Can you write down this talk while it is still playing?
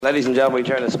Ladies and gentlemen, we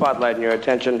turn the spotlight and your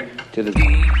attention to the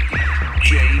DJ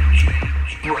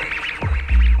BrainZ.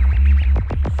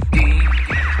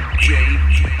 DJ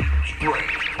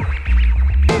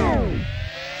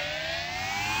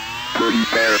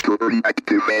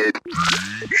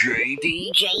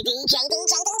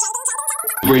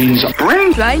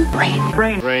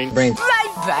BrainZ. Brain.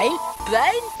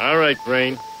 All right,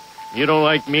 Brain. You don't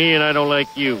like me and I don't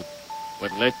like you.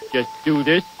 But let's just do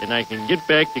this and I can get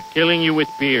back to killing you with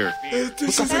beer.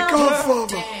 This is a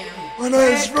Godfather. When I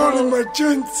was rolling my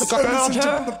joints, I listened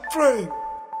to the Brain.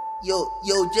 Yo,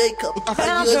 Jacob,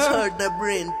 I just heard the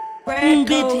Brain.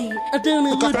 Bitty, I don't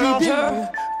know what to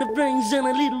do. The brains and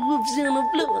a little wolves in the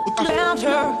blue. Found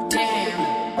her,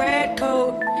 damn, red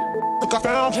coat.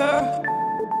 Found her.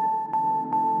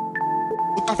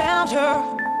 Found her,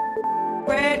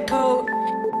 red coat.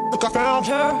 Found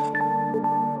her.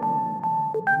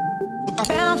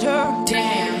 Found her,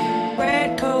 damn,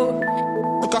 red coat.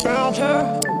 Found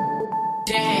her,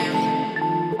 damn.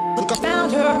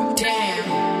 Found her,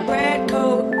 damn, red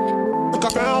coat.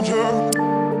 Found her.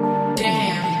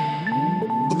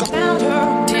 Damn. Found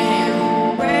her.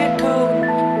 Damn. Red coat.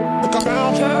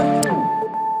 Found her.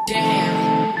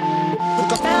 Damn.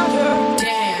 Found her.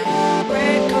 Damn.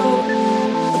 Red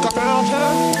coat. Found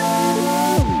her.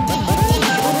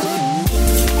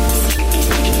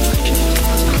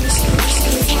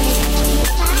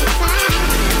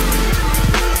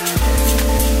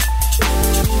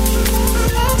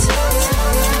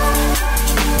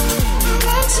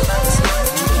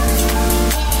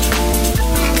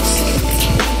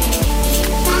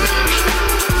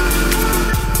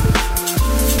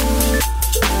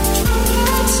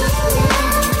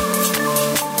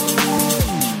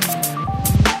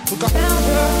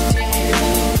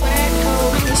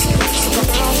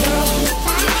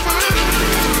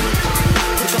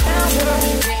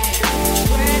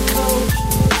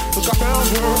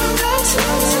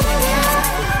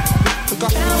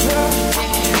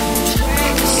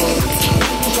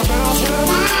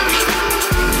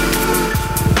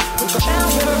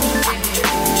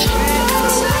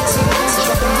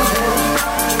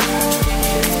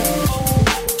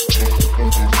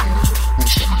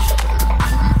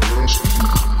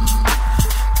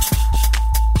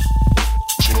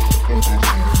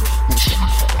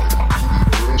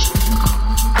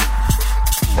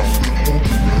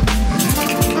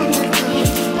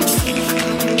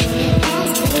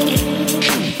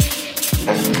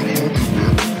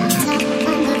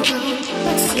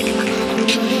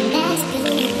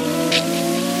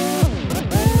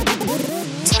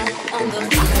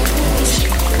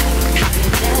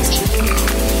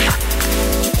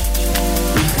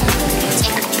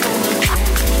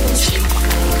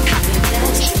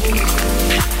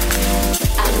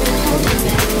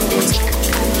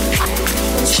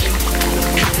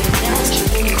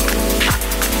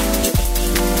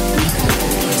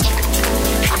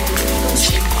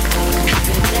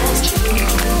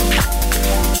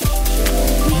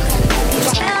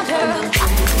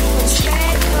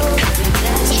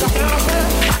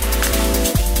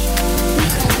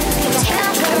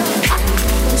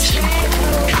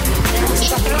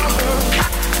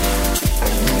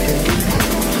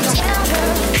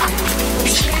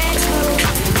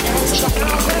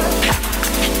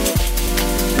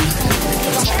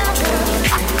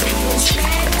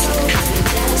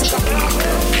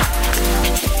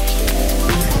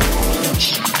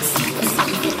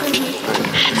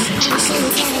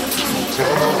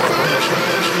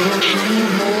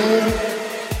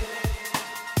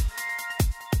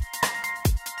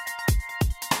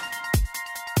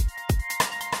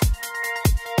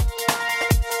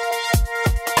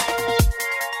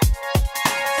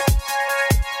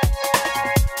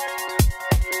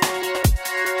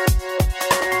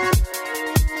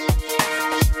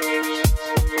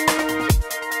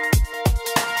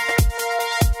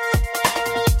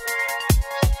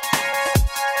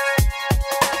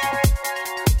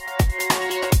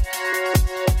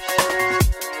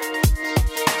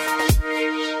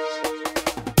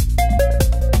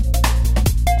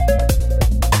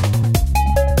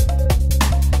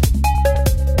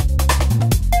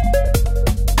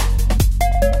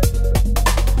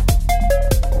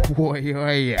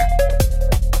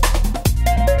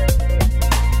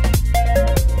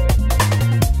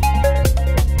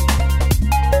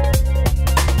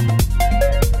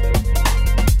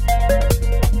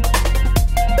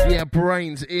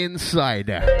 BrainZ inside.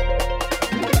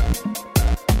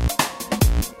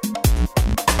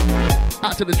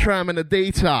 Out to the Tram and the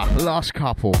Data, last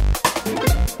couple.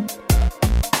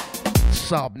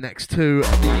 Sub next to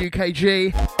the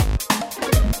UKG.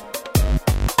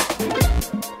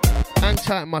 Hang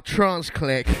tight in my trance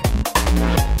click.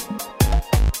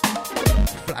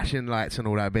 Flashing lights and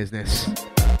all that business.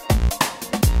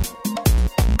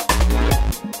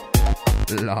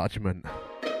 Enlargement.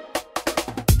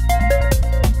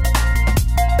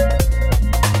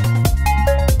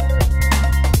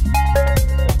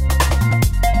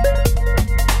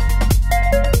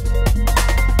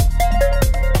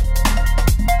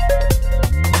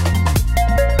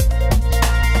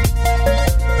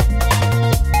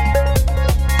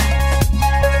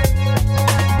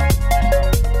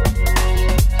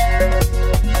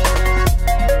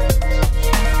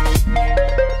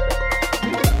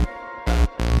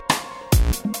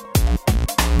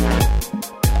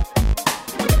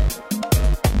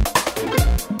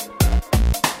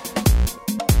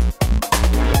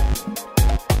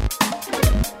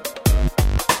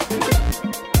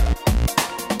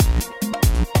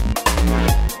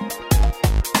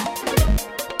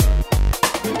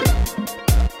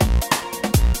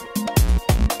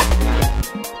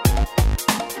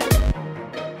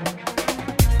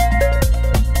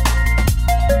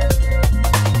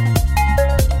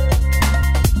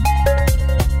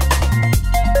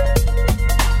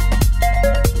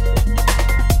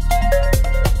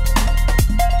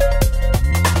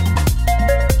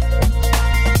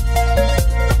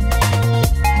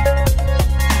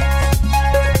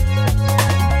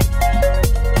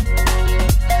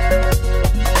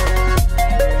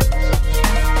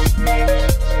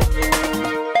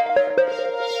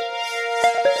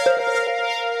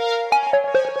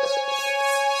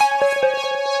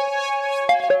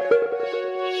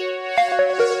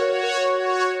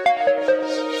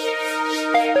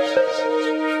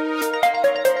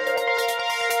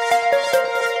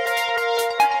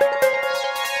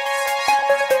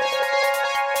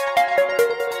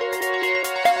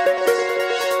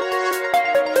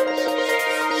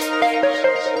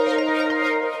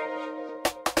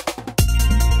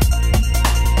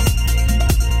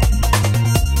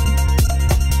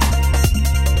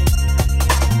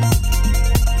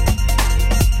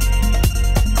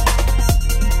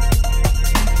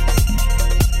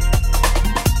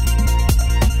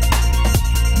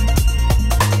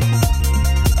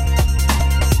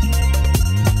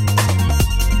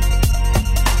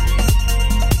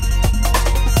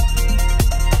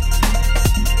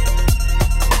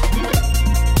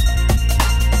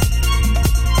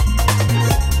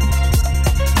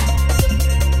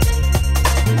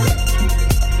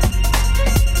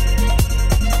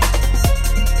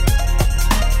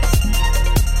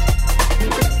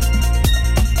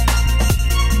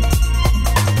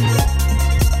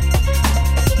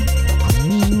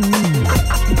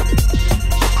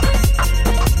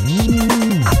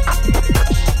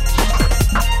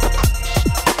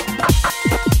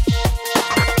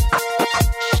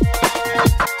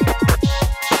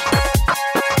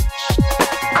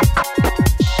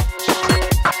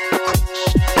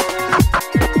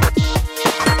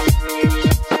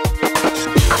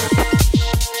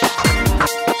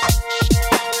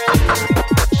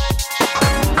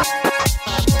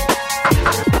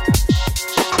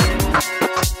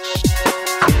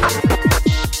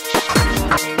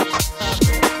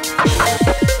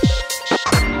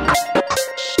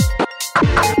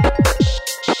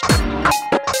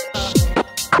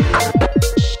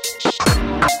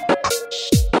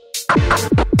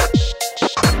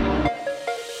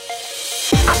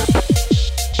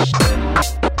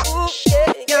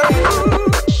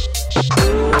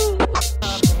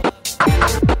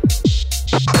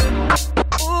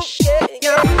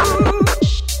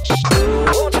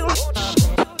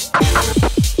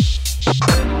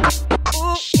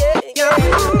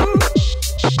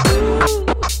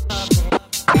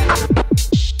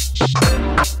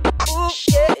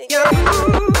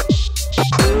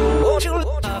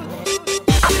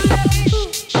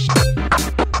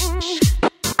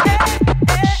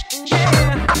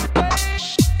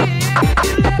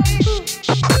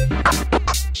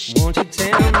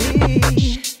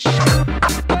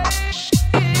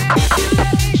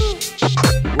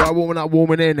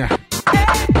 Warming in.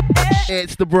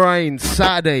 It's the BrainZ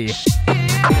Saturday.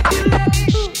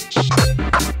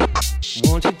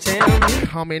 Won't you tell me?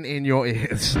 Coming in your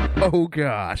ears. Oh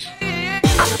gosh.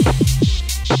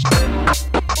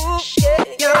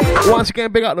 Once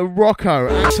again, big up the Rocco,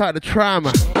 outside the tram.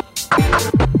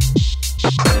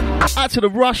 Out to the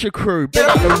Russia crew, big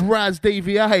up the Raz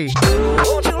DVA.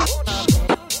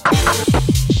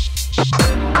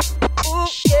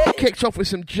 Kicked off with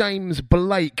some James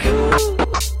Blake.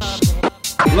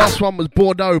 Last one was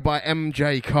Bordeaux by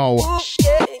MJ Cole.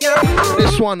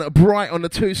 This one, Bright on the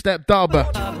two-step dub.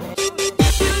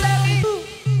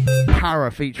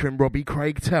 Para featuring Robbie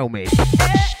Craig, Tell Me.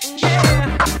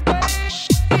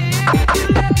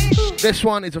 This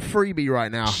one is a freebie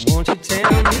right now. Won't you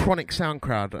tell me? Chronic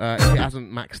SoundCloud, if it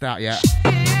hasn't maxed out yet.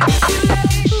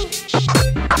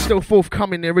 Still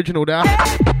forthcoming, the original there.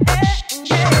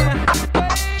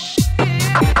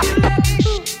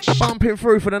 Bumping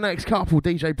through for the next couple,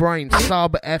 DJ BrainZ,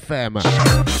 Sub FM.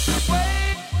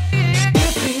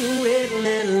 If you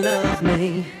really love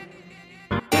me,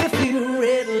 if you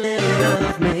really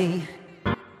love me,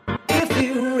 if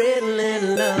you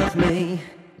really love me,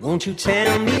 won't you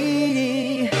tell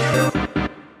me?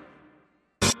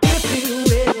 If you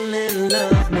really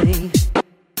love me,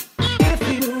 if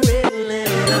you really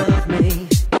love me,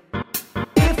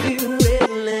 if you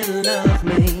really love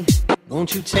me,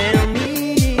 won't you tell me?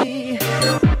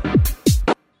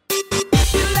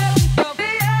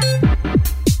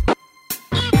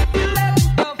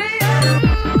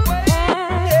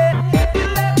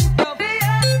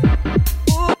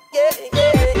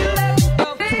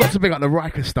 To big up the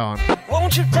Rikistan.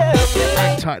 Won't you tell me?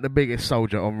 Hang tight, the biggest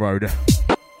soldier on road.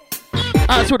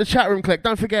 That's what the chat room click.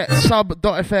 Don't forget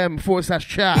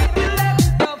sub.fm/chat.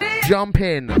 Jump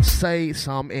in, say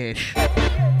some ish.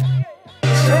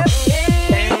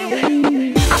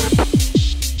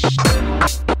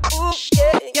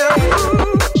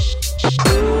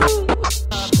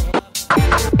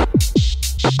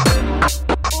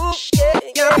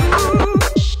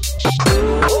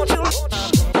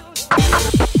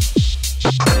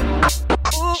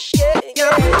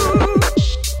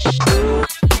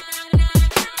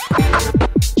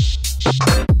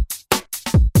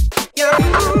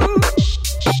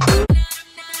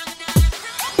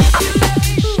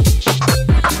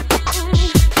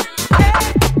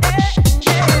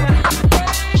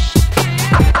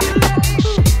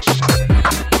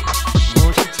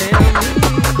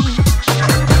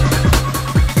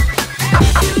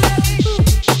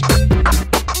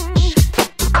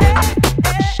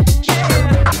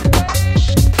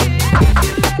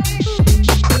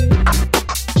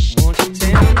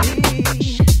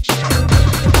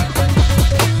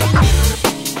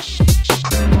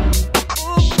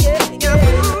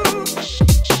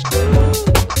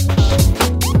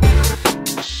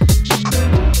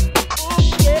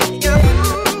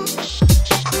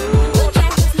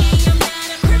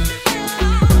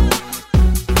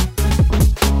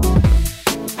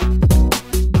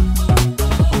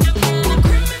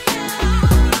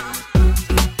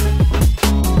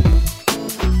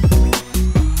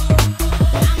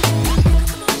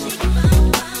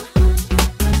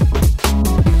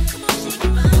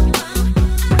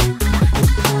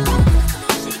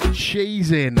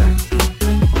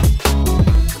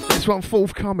 This one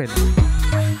forthcoming.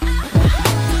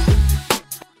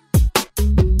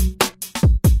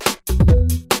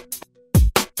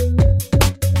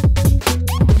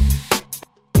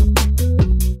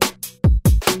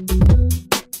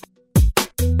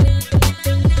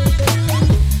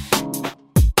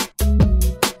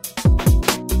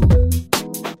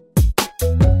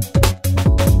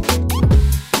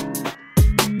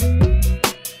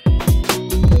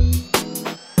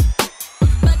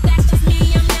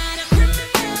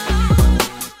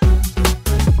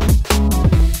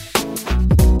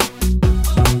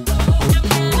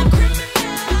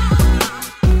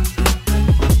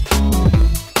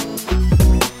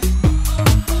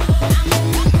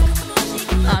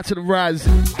 Raz,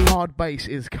 hard bass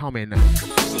is coming.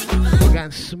 We're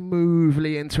going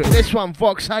smoothly into it. This one,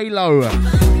 Vox Halo,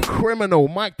 Criminal,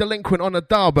 Mike Delinquent on the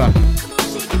dub.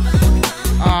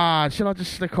 Shall I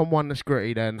just stick on one that's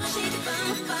gritty then? No,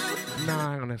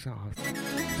 hang on, it's hard.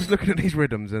 Just looking at these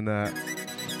rhythms and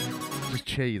just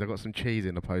cheese. I got some cheese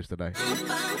in the post today.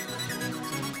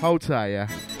 Hold tight, yeah.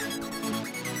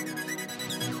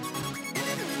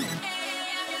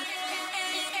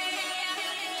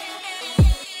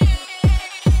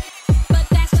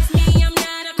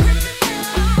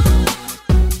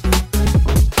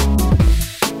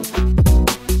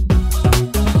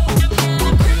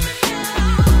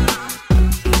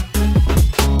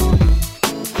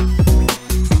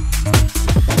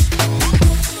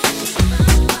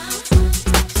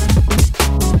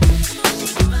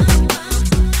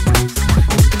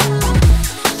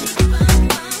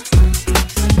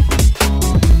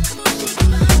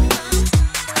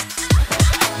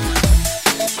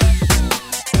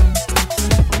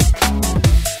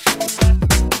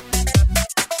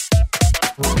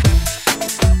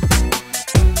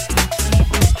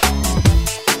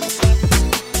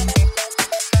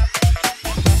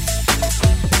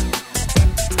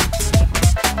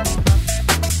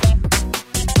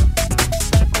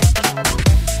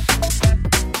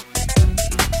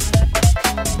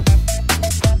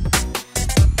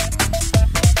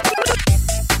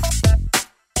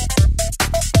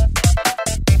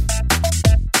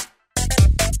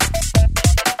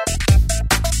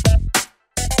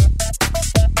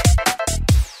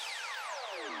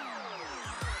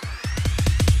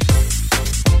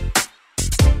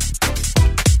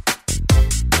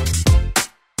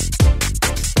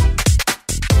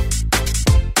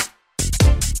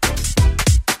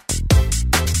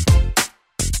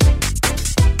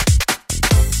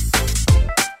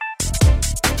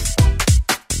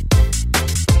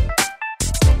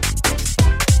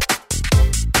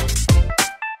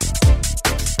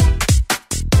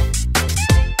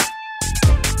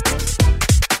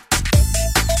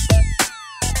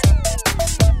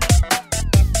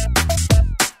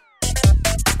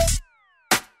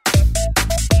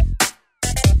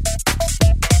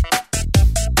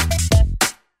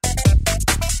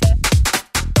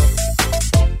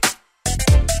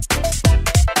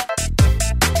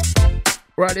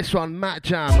 Right, this one, Matt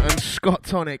Jam and Scott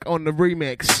Tonic on the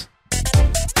remix.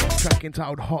 Track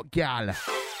entitled Hot Gal.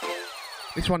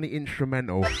 This one, the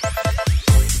instrumental.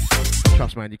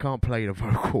 Trust, man, you can't play the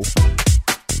vocal.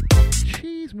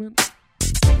 Jeez, man.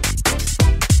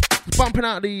 It's bumping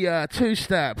out the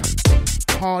two-step.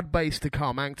 Hard bass to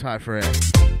come. Hang tight for it.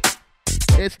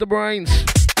 It's the BrainZ.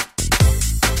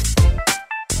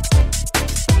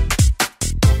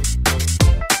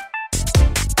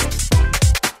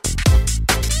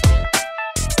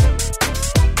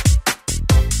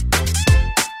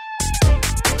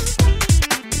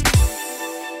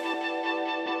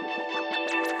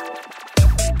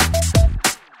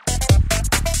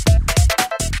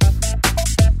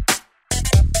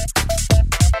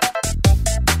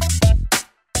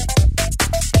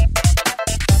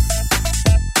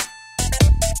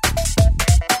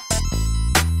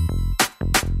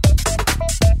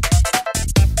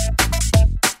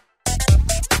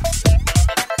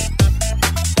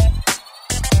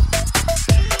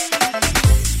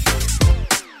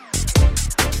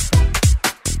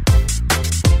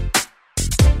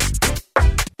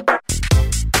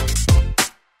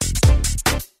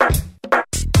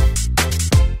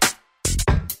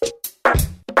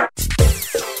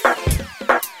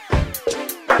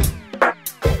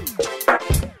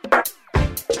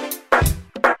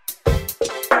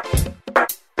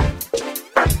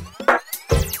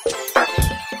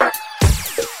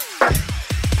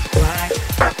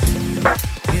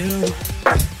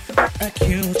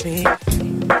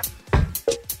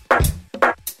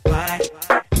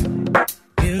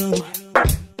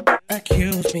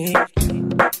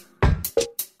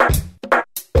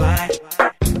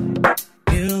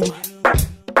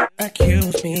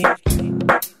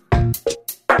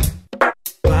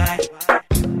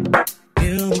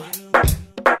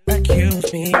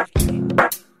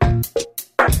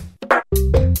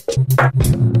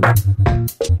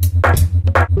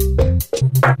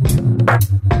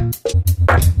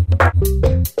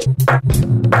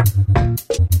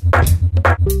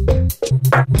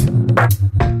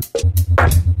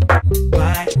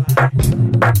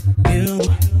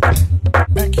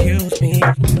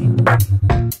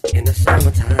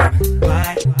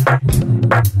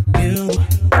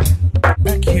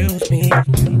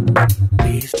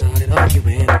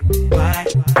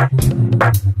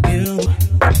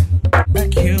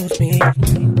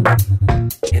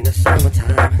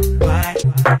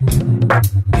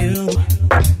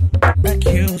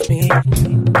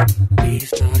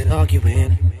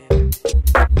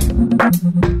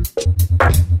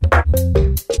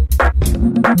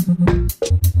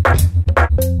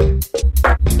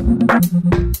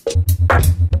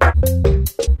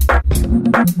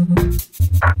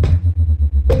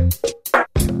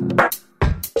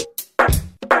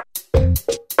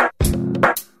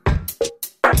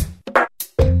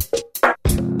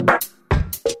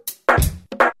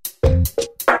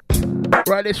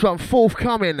 This one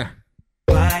forthcoming.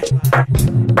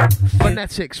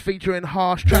 Phonetics featuring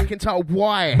Harsh, track entitled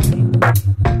Why.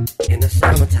 In the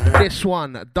summertime. This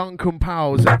one, Duncan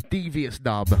Powell's Devious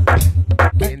dub.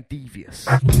 Getting devious.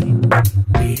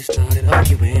 We started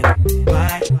arguing.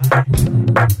 Why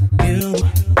you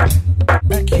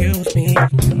accuse me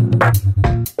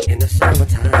in the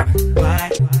summertime?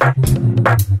 Why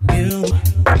you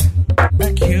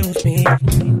accuse me?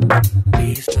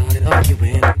 We started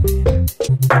arguing.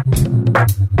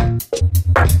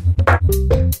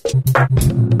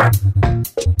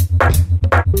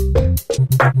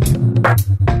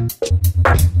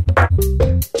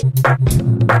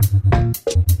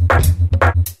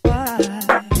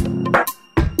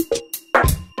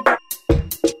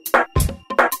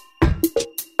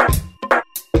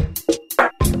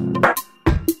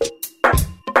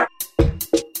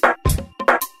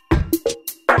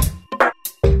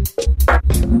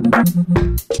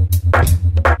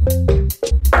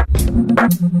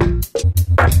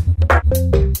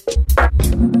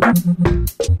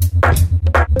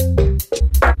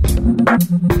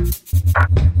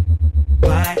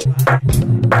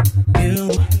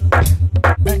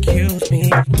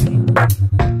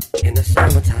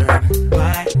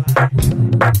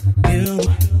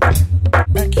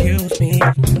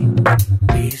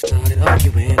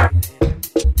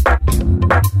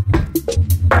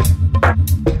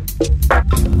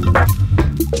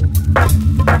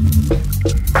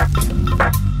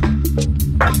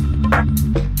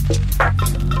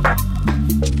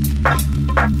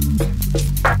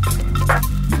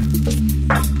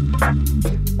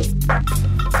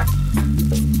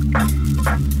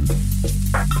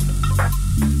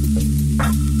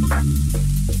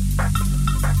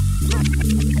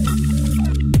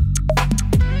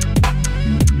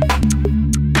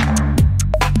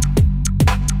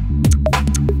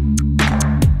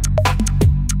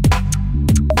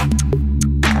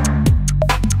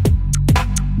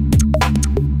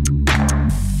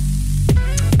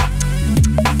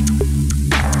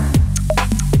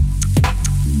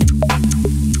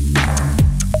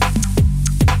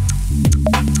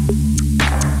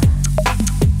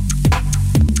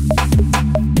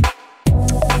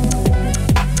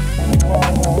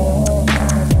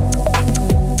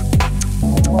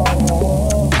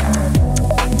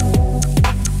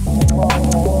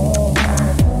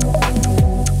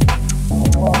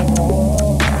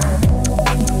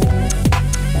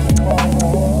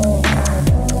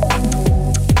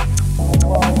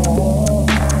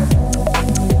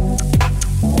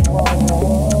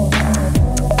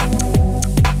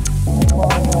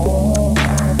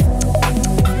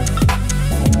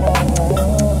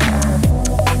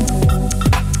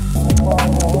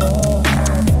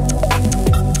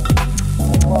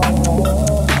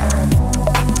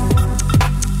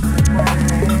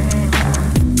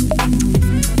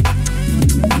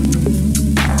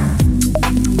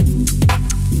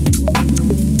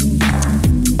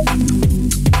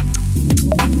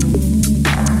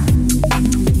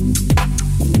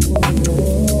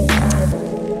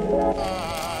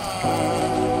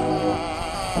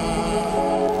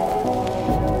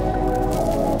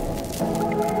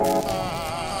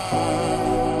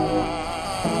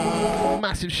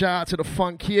 Massive shout out to the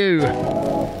Funk You.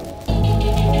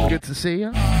 Good to see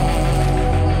you.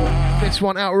 This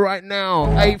one out right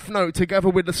now. Eighth Note together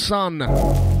with the Sun.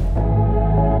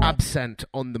 Absent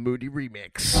on the Moody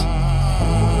remix.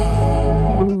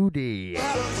 Moody.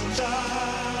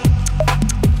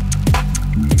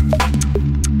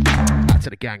 Back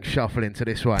to the gang shuffle into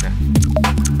this one.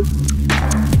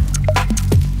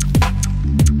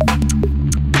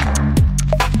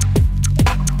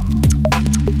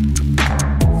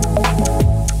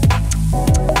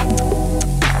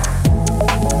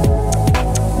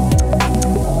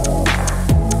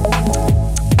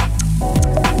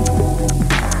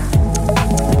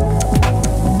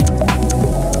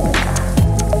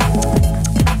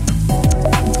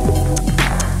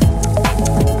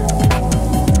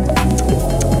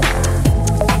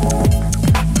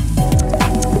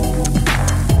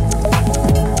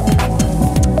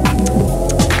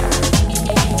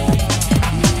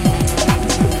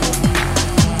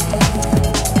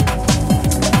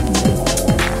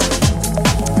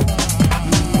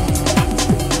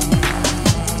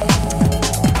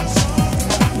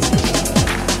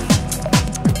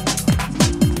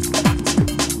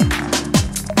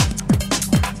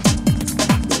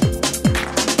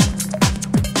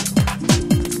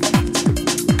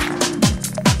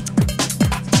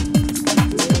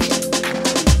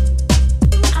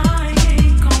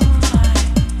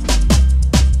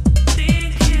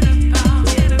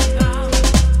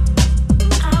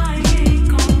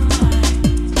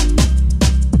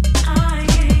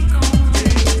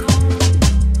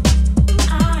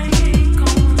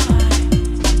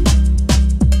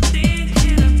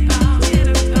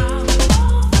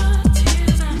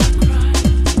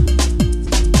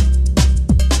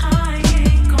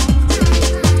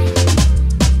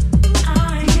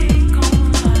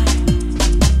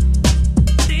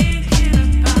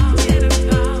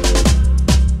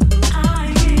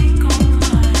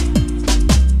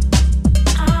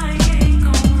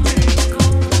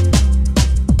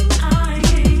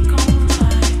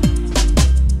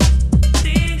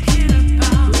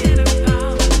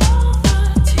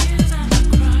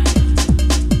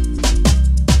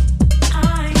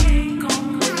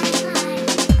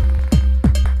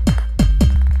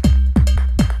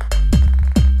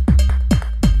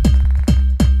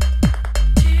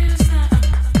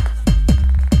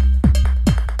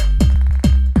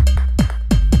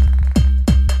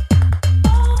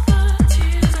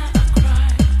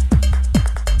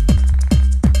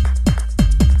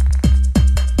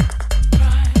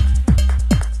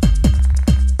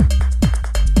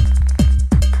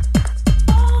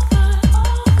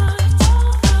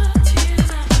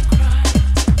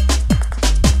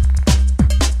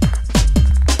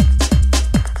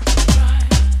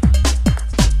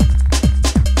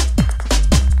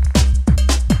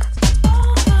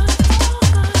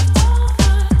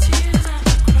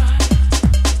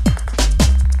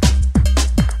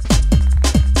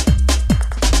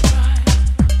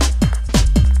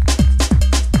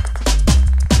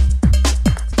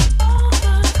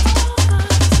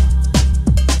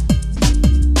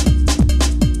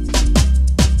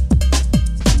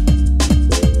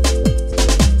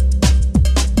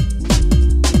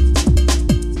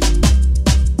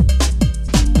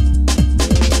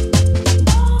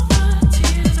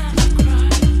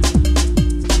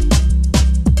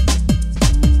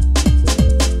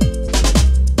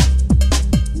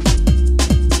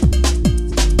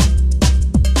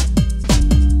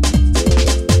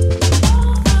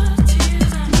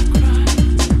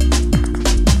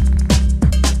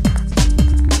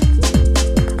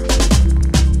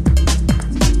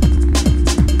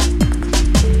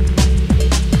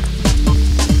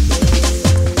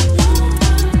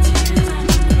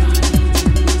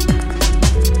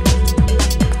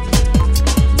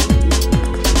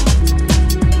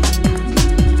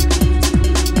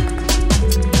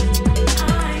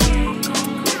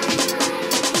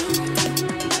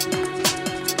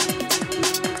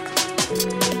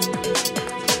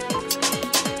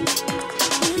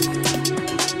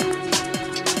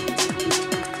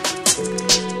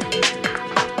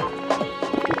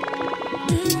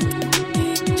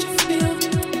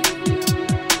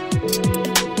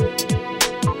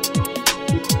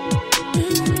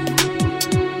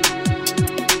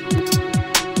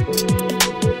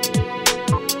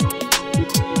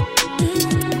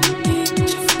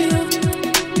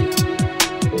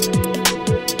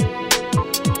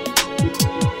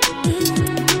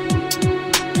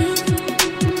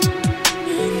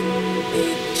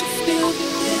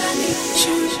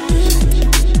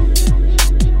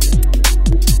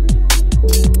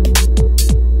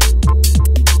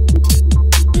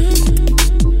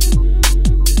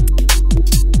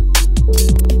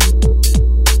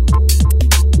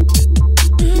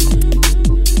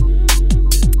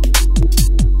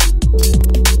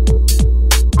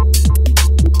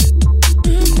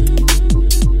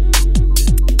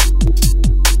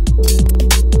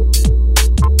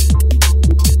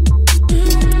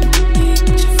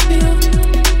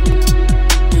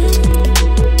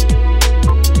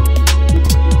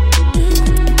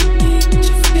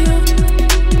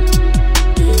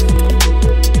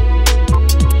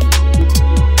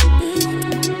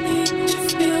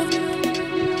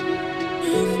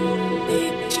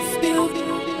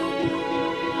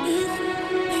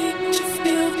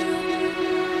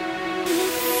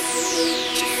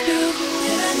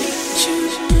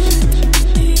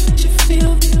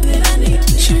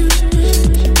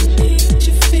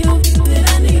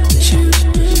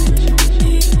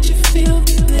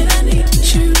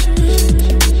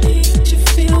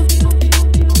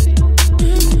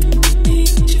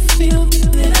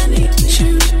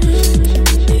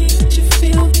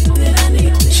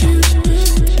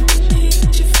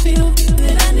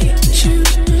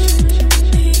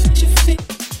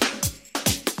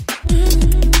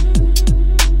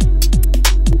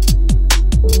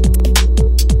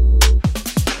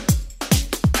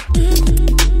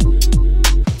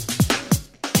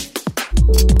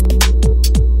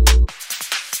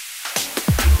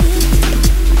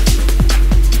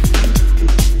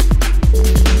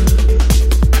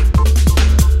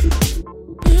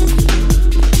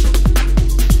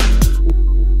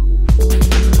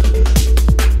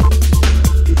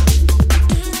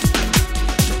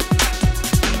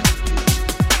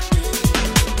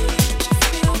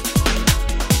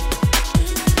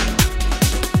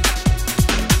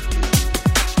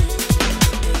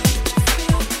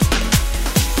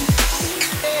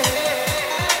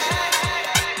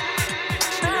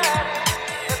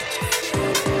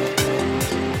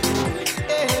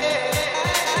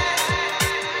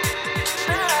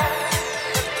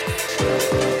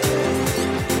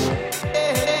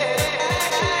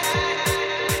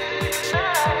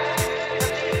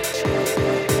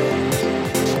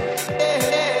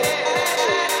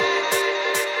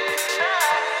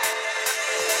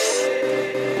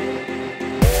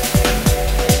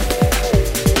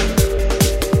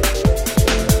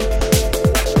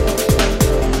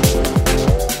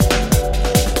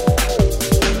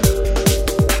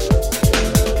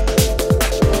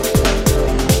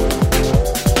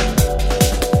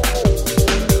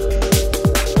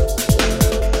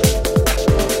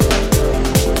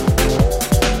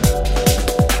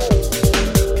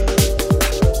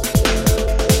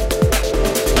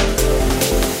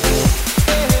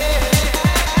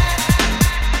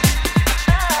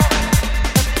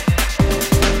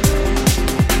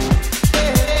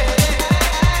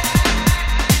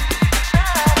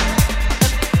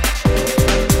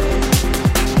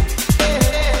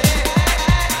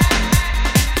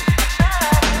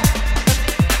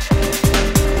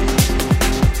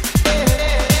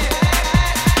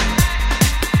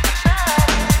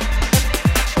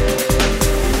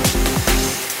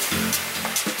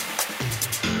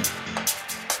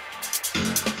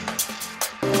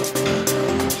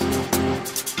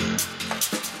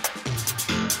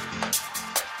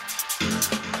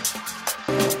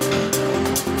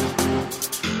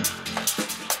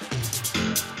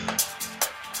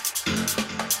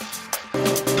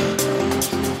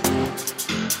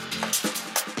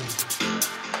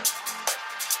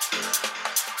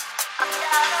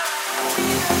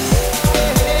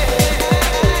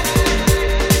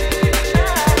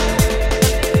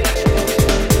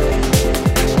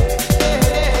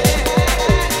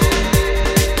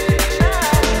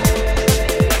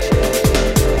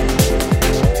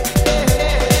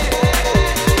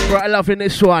 loving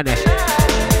this one.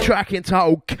 Track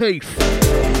entitled Keith.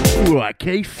 Alright,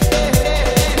 Keith.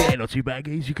 Yeah, not too bad,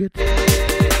 easy good.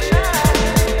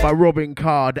 By Robin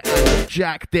Card and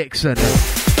Jack Dixon.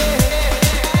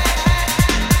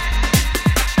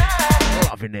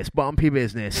 Loving this bumpy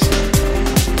business.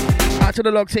 Out to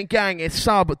the Locked In gang, it's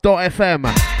sub.fm.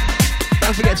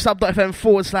 Don't forget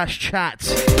sub.fm/chat.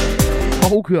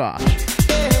 Oh gosh.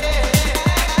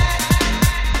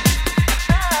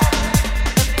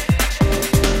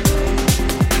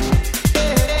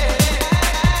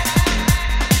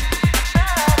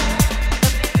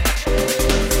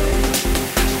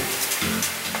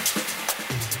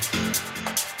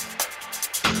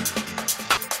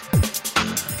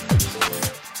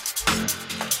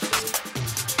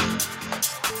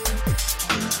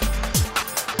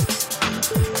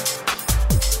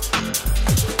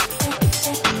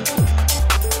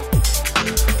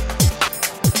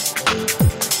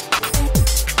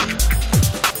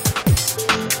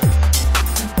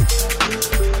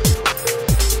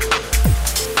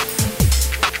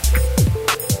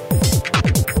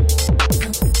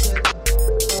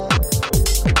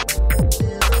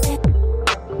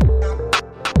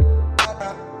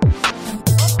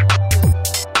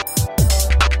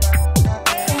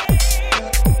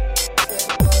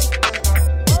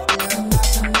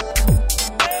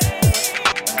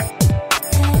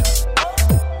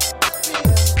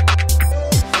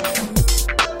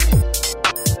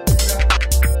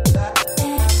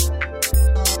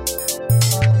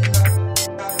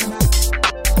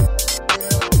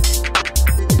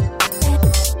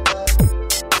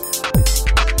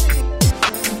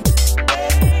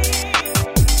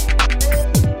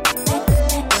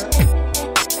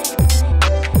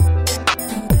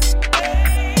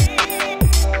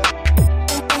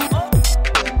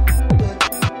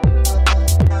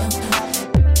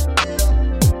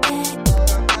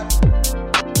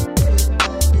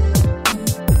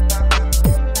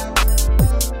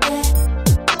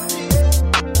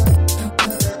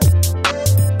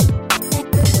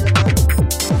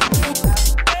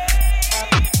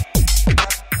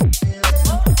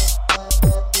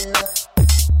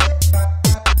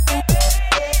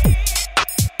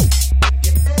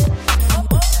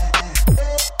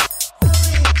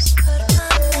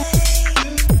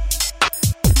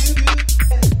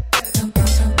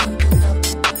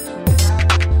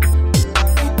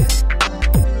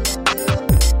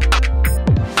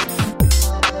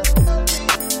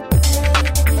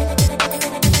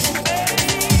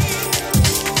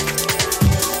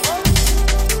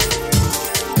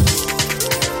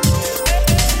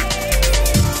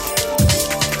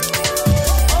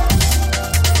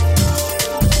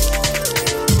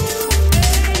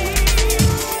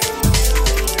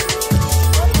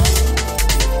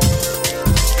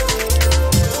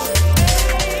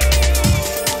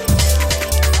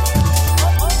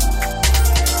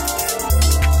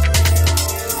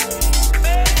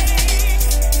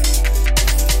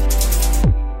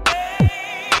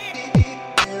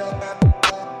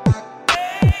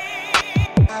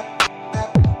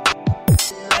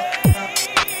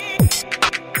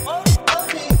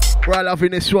 Right,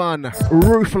 loving this one.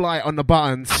 Roof light on the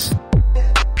buttons.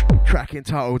 Track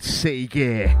entitled City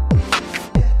Gear.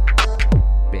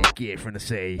 Bit of gear from the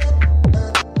city.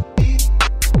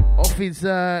 Off his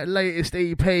latest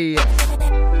EP.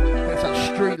 It's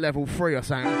like Street Level 3 or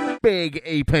something. Big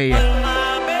EP.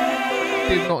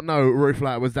 Did not know Roof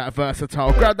Light was that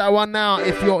versatile. Grab that one now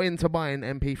if you're into buying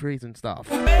MP3s and stuff.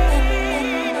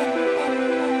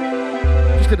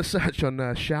 Just did a search on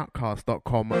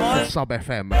shoutcast.com for Sub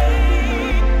FM.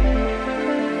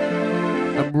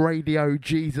 And Radio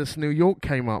Jesus New York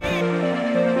came up.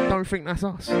 Don't think that's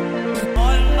us.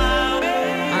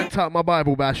 Act up my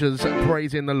Bible bashers,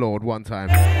 praising the Lord one time.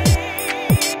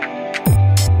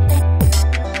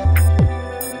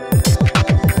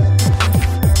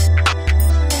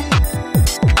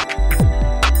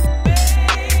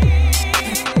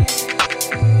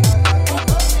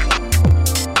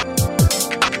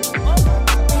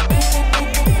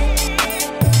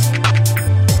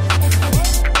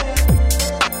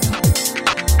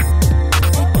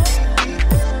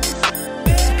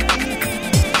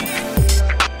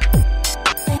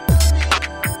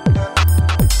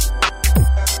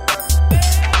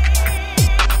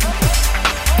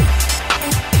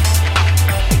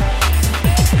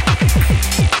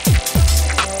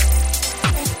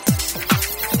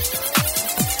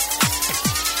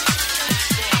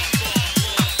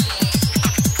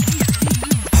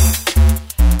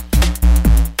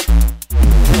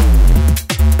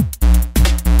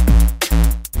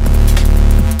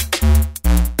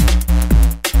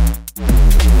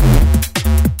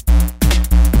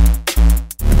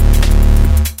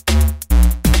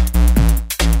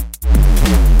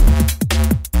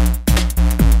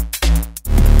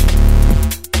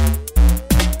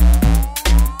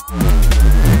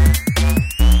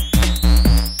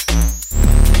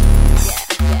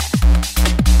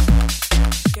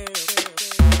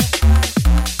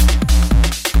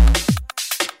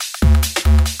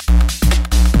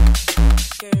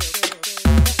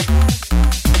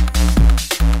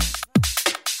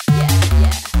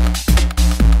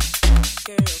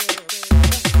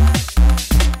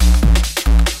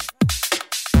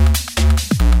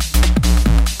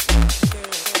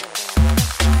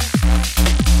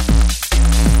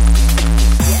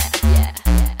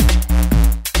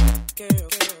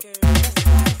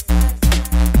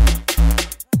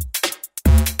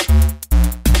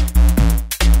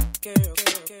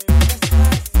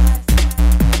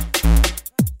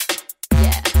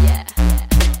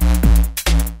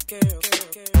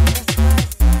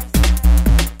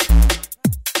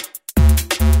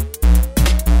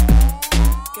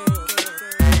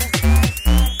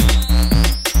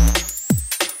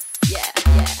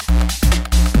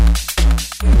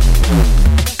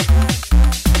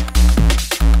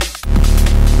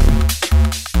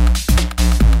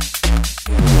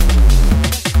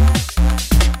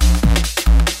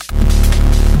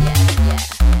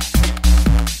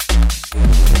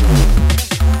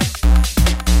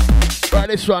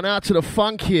 this one out to the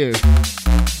funk you.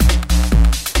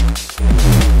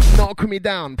 Knock me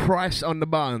down, price on the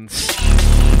buns.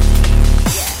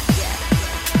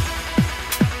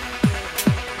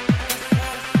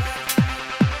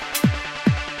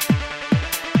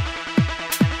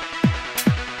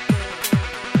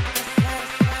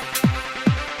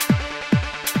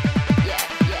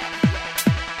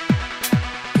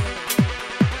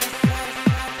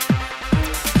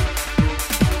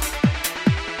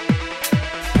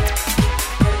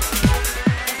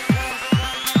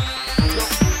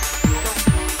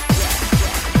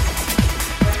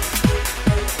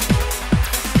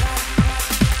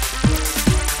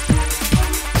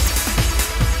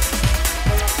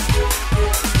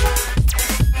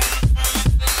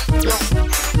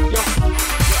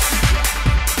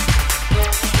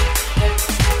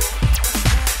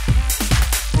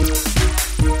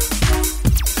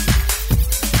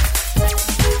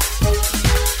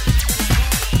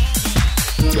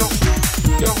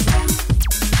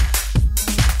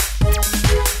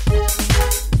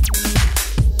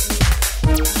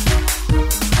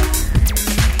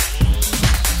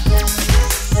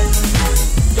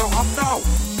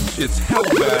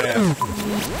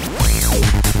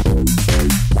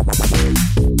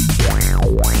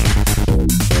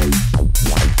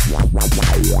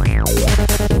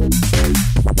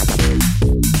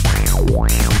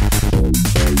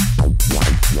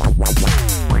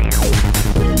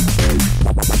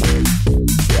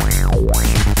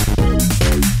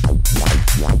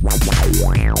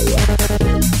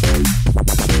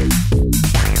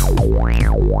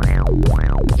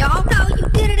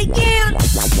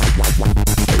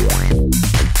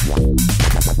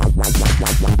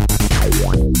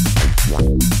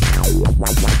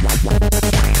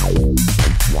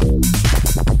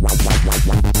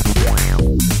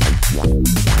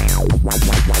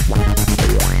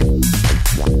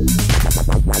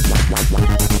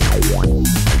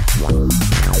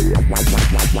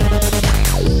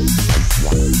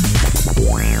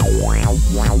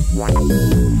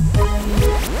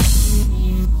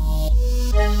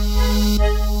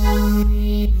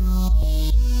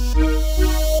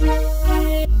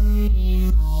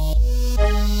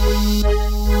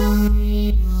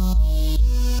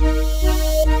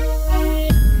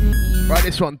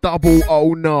 One double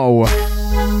oh no,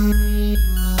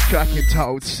 track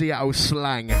entitled Seattle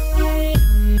Slang,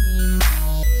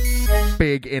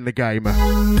 big in the game.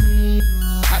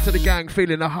 Out to the gang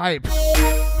feeling the hype.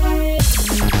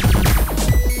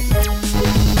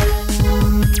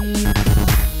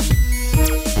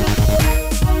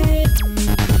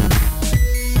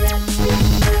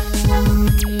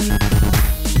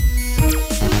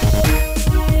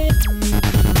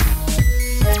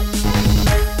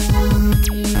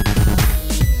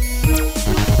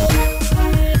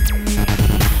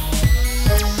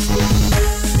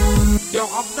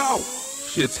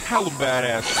 Shit's hella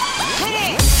badass. Come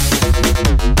on!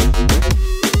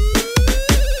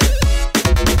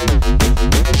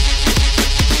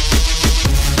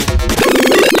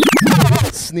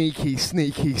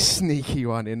 Sneaky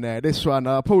one in there. This one,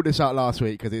 I pulled this out last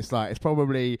week because it's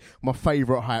probably my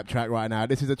favourite hype track right now.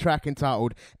 This is a track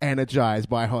entitled Energized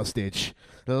by Hostage.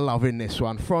 Loving this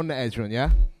one. From the Edgeman,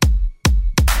 yeah?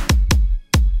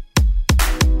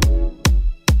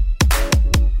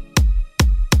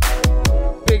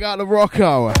 Big out the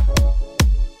Rocco.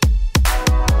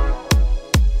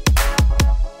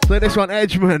 So this one,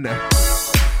 Edgeman.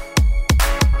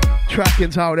 Track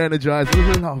entitled Energized.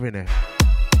 We're loving it.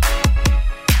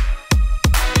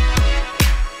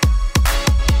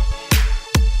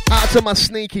 Out to my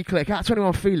sneaky click. Out to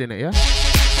anyone feeling it, yeah?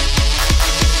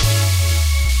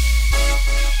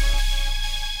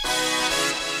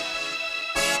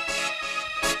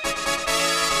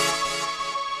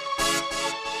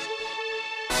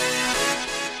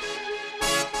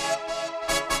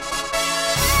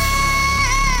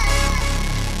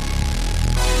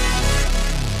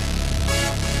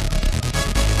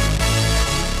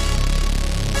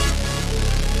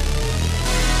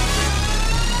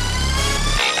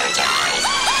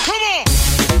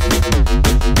 on!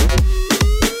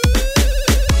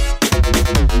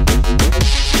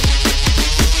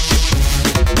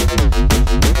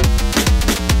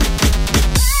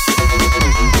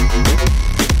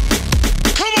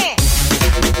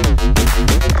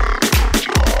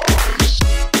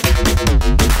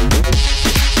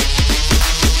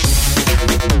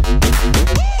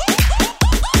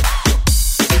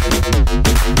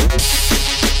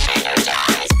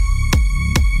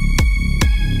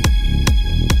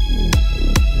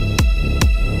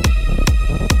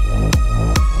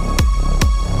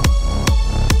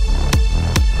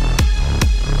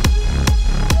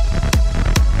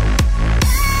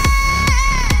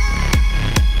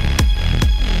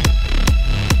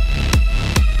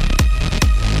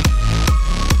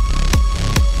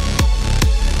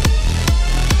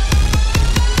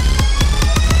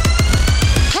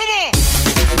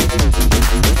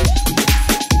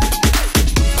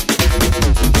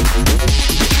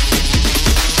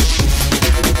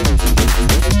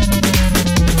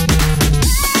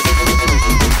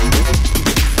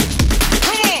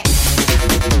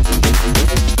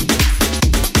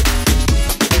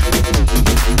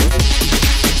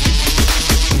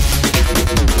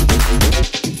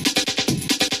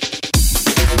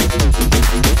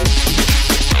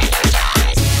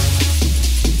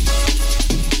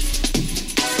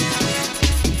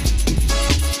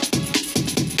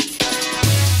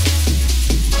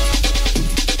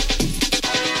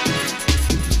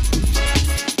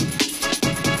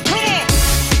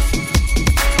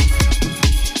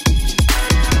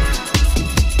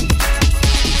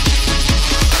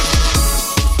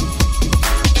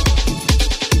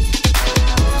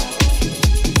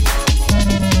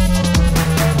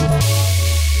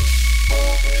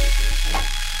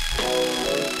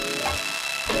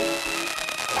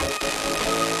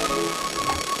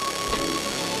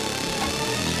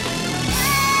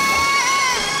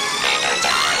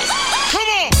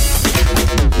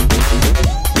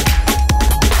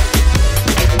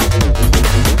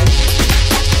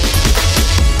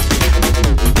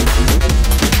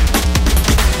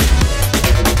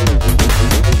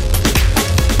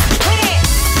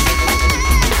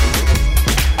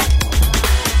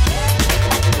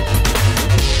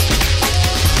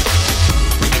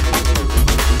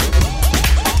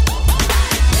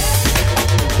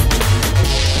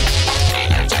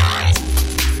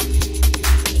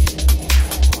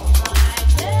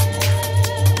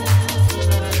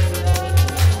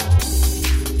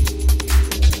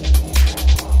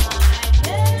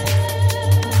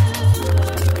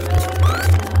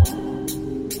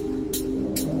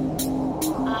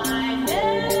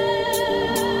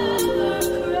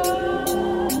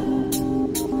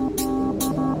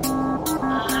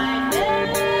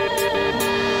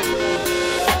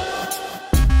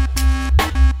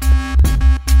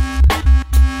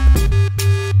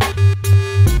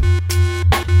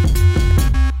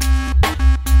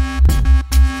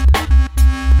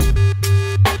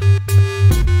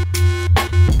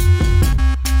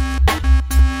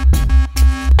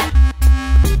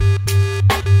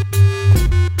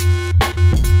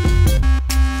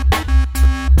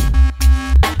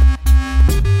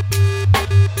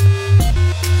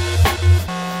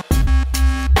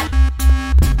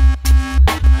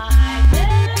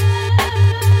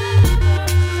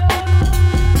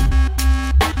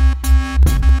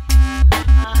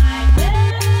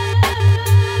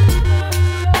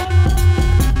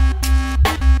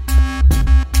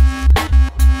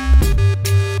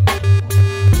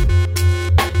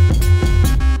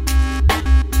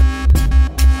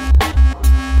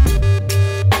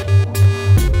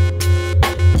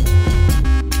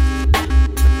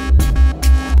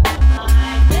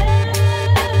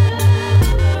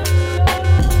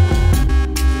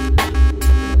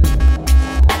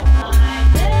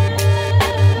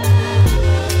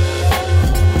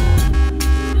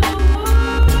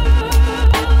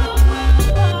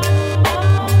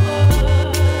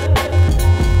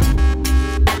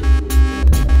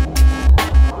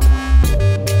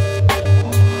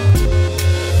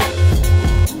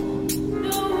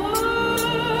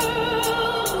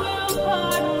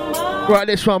 Right,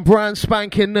 this one, brand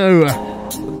spanking new.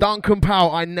 Duncan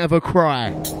Powell, I Never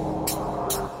Cry.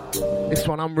 This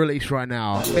one unreleased right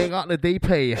now. Big up the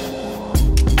DP.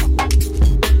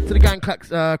 To the gang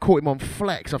caught him on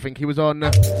Flex. I think he was on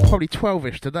probably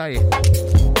 12ish today.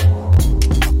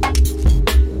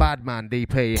 Bad man,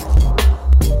 DP.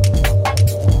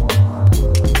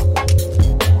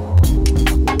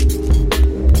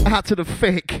 Out to the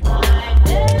thick.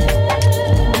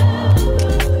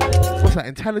 What's that,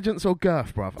 intelligence or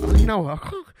girth, bruv? You know what? I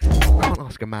can't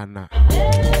ask a man that.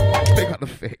 Pick up the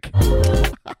thick.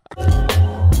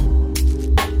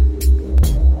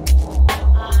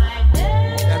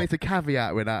 Yeah, I need to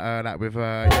caveat with that.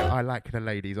 Yeah, I like the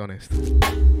ladies, honest.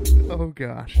 Oh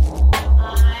gosh.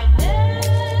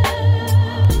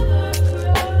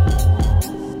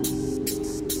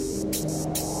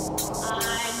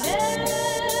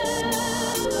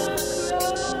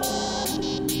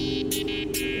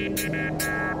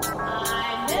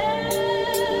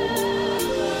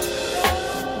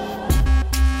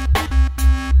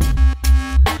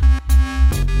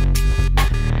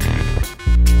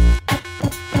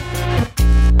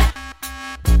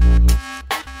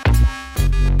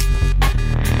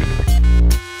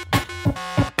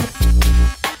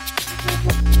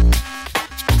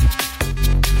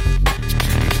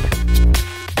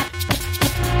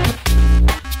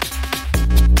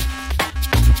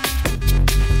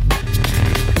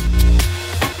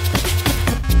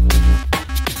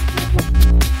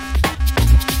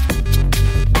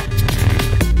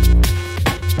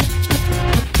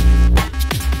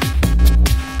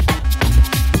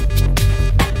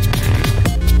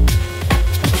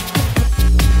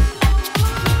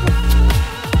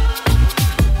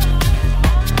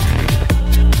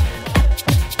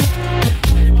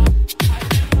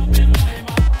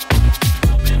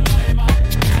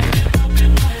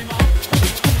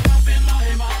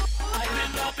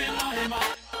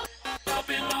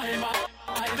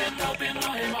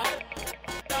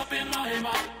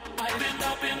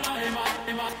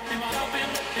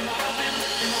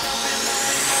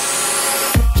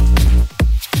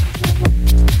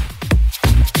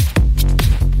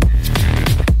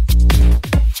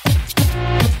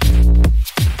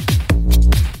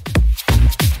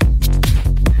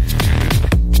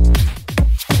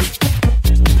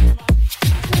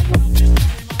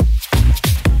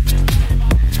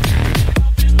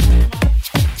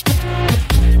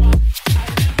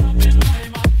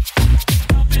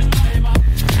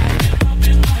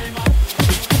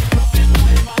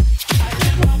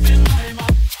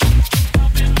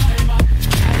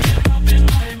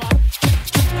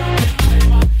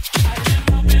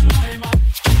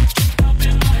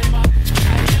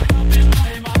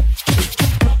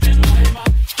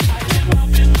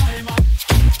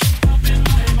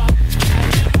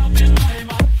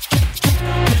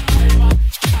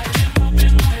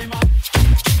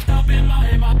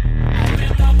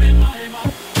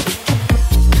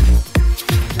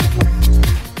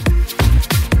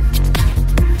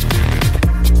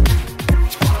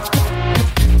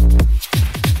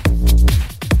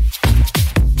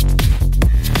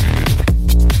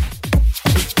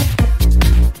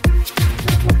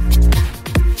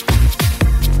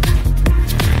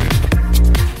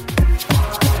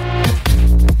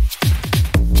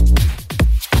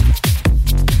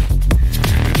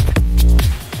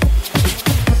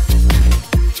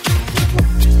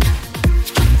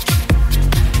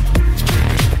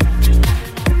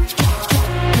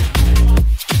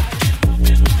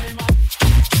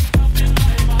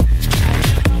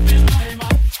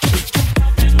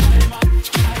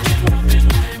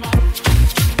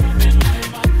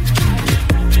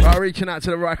 Reaching out to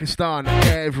the Rakistan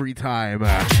every time.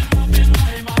 Out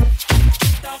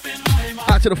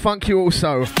to the funk you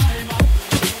also.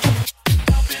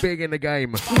 Big in the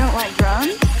game. You don't like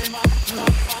drums?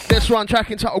 This one,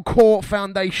 track entitled Core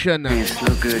Foundation.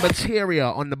 Materia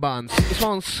on the buns. This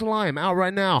one's Slime, out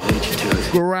right now.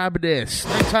 Grab this.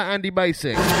 Thanks out Andy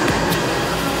Basic.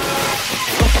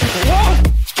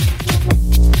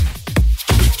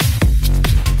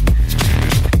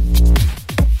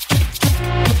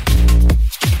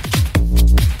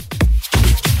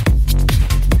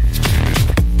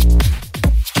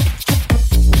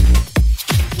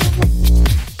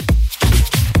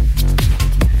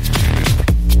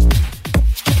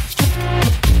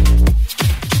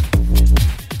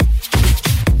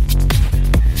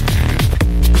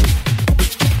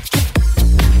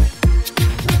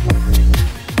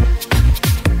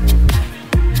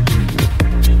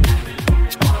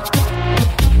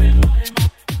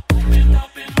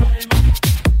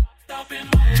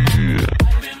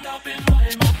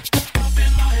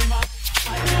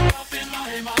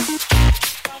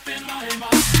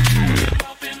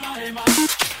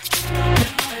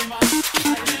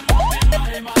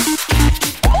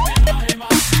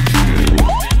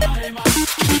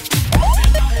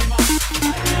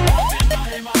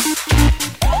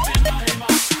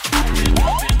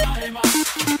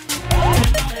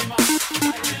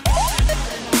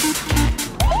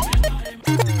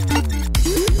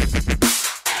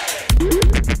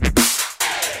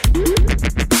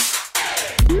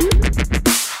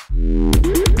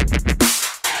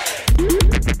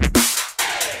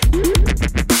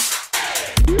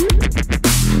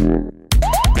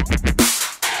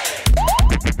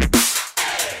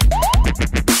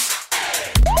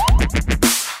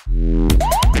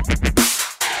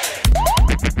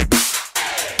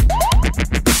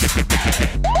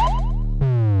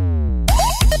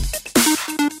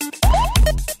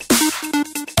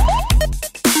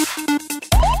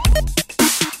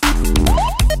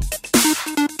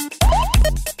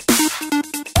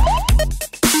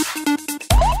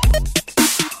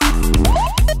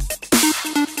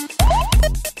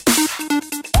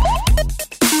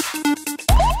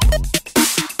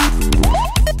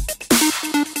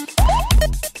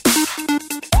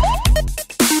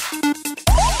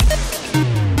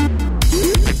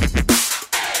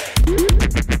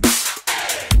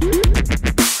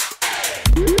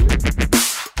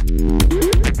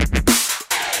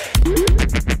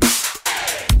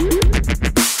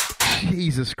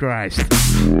 Christ.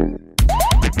 The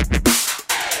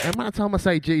amount of time I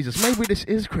say Jesus, maybe this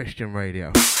is Christian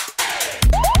radio.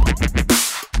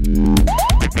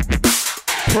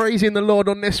 Praising the Lord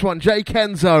on this one. J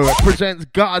Kenzo presents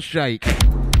Gutter Shake.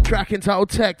 Track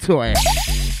entitled Tech Toy.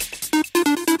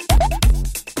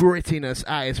 Grittiness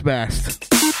at its best.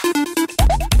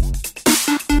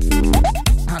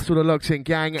 That's what the looks in,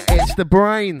 gang. It's the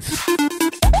BrainZ.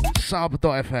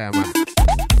 Sub.fm.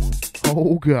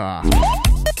 Oh, God.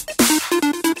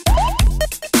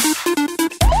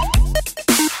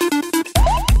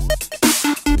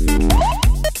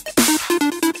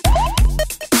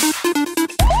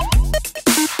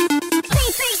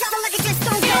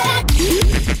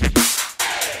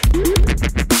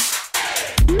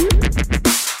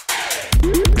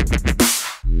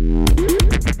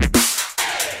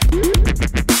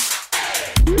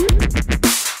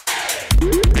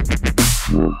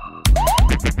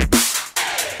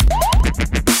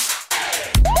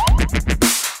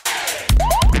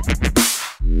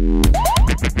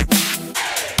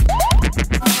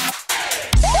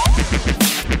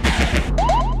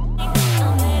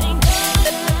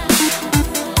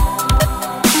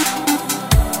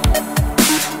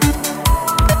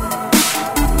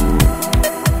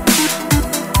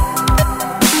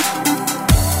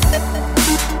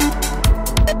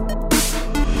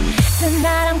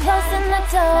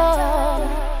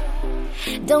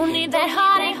 Don't need that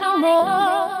heartache no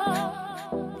more.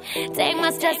 Take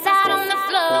my stress out on the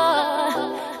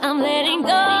floor. I'm letting go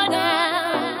now.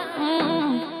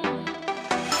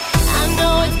 I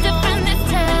know it's different this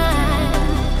time.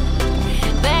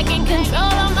 Back in control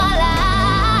of my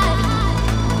life.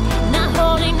 Not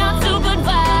holding on to good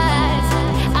vibes.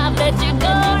 I've let you go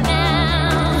now.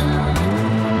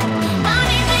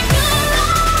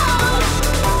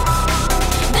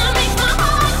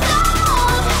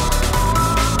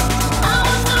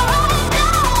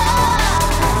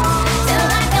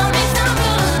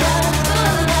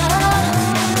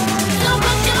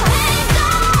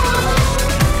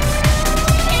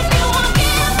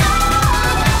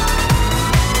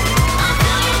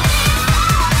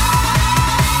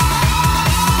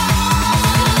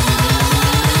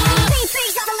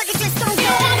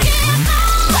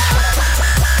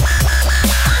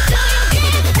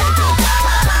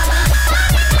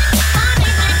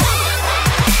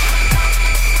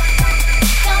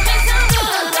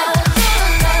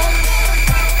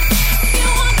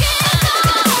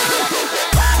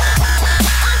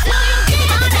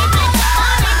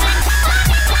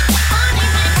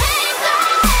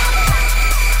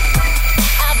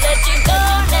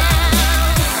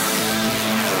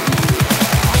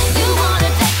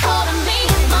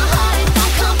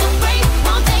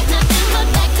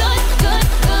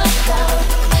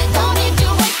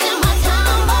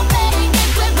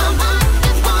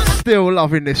 Still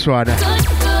loving this one.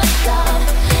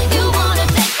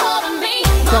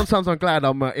 Sometimes I'm glad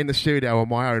I'm in the studio on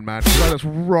my own, man, because I just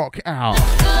rock out.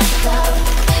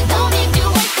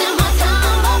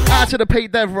 Out to the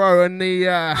Pete Devereaux and the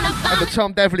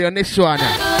Tom Devley on this one.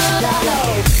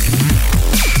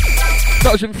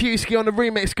 Dodge and Fusky on the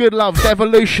remix. Good love,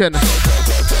 Devolution.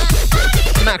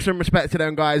 Maximum respect to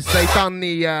them guys. They've done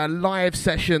the live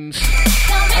sessions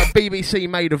at BBC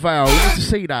Maida Vale. You need to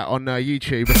see that on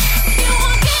YouTube.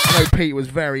 I know Pete was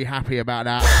very happy about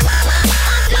that.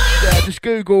 Yeah, just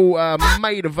Google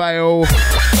Maida Vale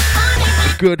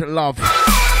Good Love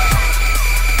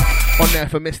on there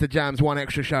for Mr. Jam's One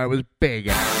Extra Show. It was big.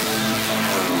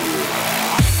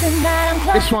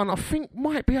 This one I think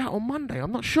might be out on Monday.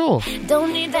 I'm not sure.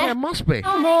 Yeah, it must be.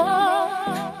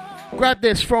 Grab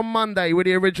this from Monday with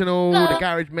the original, the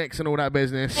garage mix and all that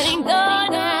business.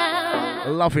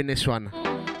 Loving this one. I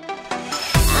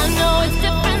know it's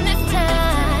different this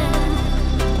time.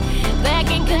 Back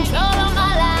in control of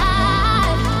my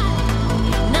life.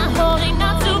 Not holding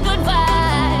on to good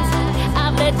vibes.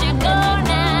 I've let you go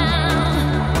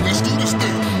now. Let's do this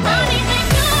thing.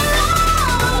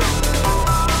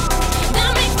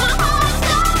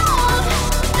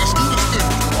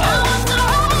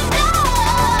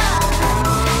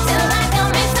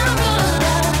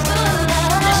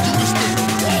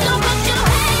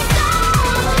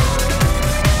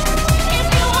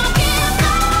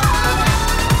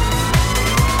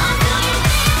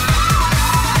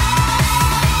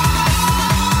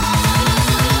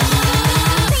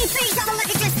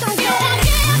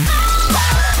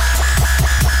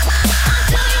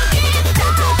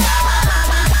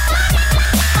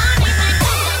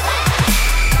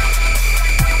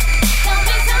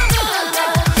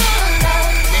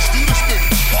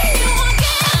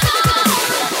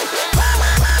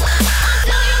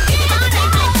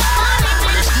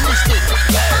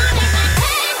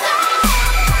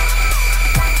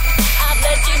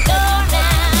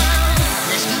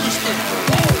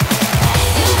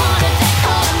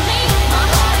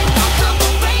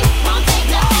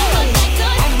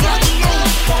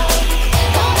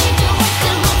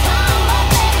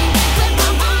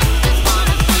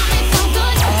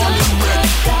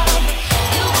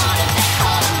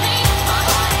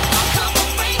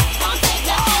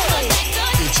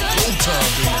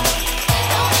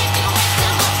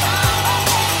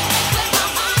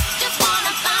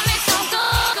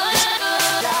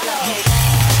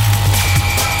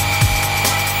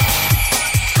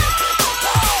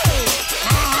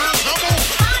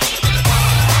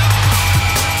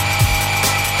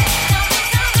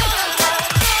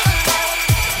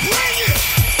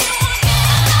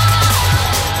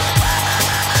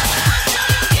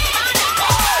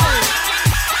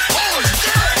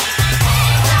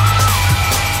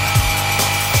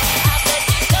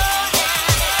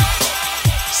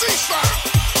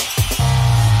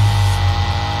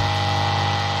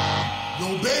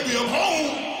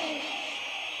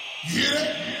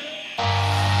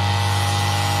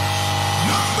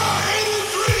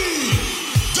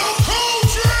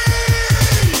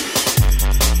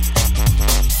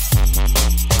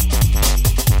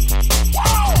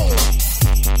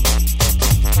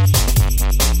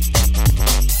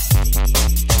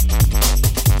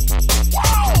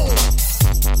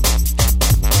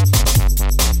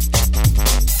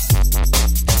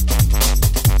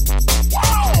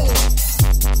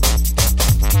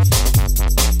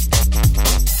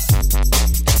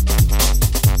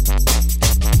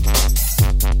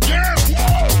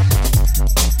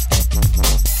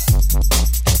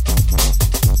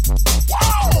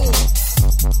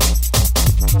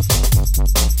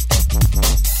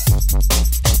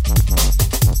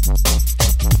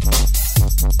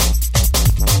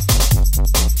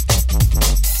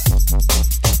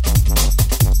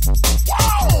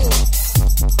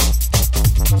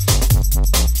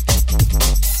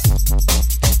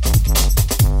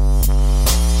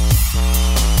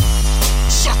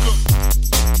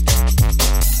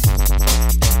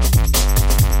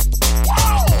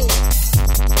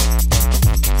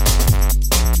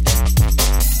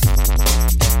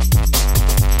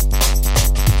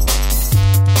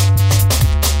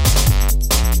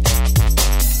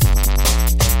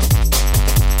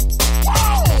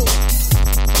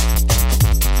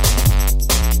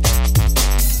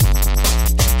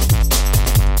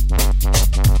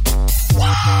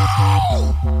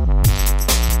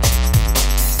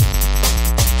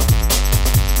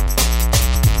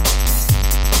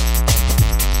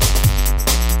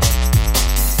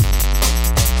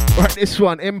 Right, this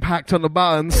one, Impact on the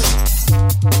buttons.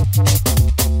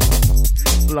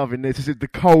 Loving this. This is the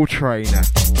Coltrane.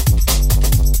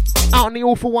 Out on the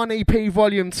All For One EP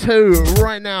Volume 2.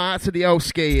 Right now, out to the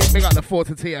Elski. Big up the Fort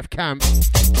to TF camp. It's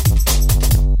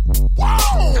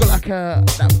got like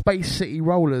that Bay City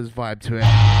Rollers vibe to it.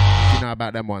 You know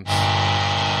about them ones?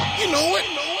 You know it.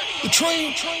 The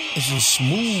train is a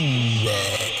smooth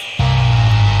ride.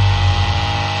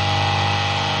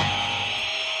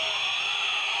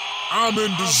 I'm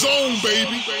in the zone,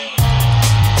 baby.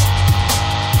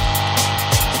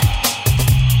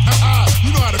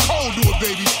 You know how the cold do it,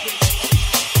 baby.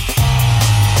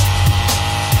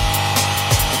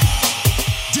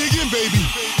 Dig in, baby.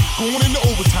 Going into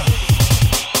overtime.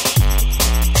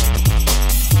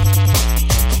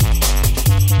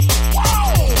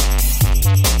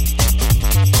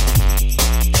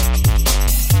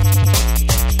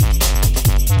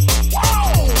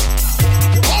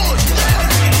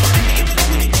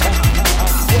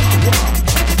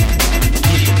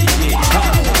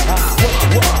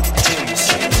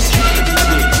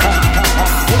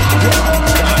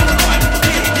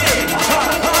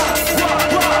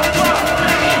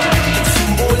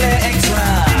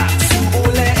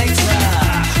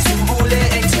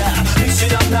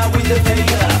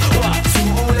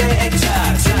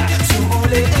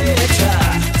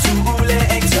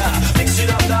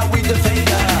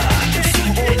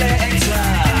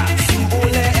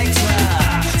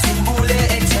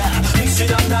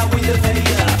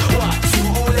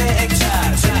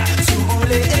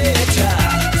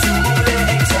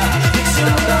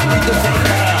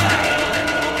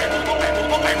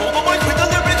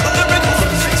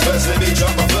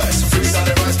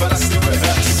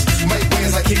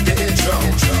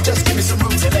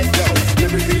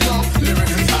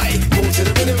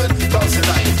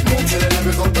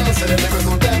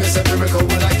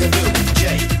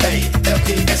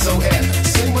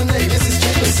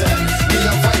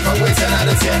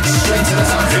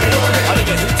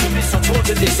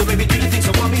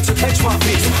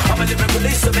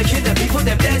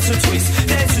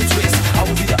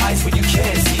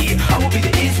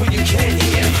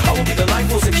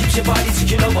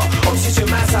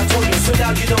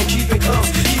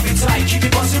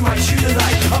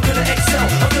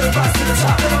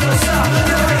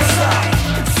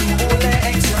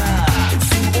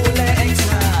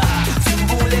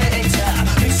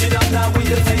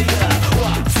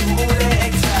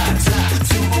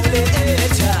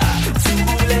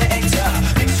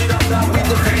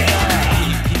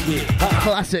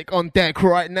 On deck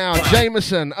right now,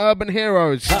 Jameson, Urban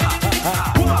Heroes,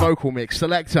 vocal mix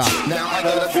selector. Now I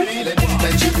got a feeling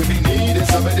that you could be needing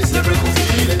some of this lyrical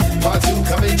feeling. Part 2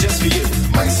 coming just for you.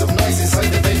 Make some noise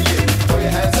inside the venue. Throw your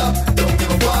hands up, don't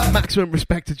give a fuck. Maximum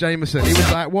respect to Jameson. He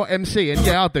was like, what MC? And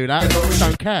yeah, I'll do that.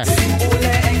 Don't care.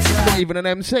 Not even an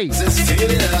MC.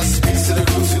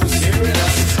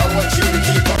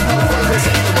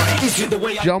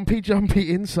 Jumpy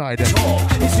insider. Is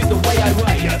it the way I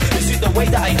write? Is it the way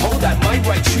that I hold that mic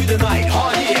right through the night?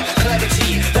 Oh yeah,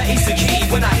 clarity, that is the key.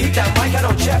 When I hit that mic, I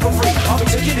don't chat for free. I'll be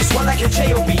taking this one like a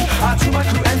J.O.B. To my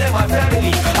crew and then my family.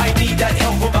 I need that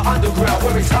help from the underground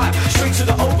where it's hot, straight to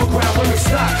the overground where it's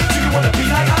not. Do you wanna be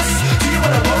like us? Do you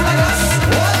wanna roll like us?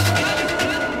 What?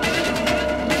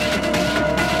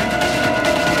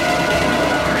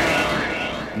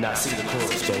 Now sing the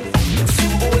chorus, baby.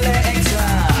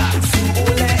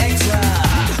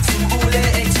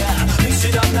 Mix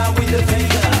it up now with the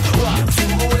Vega.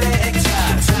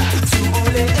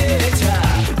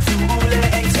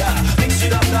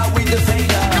 Mix it up now with the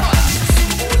Vega.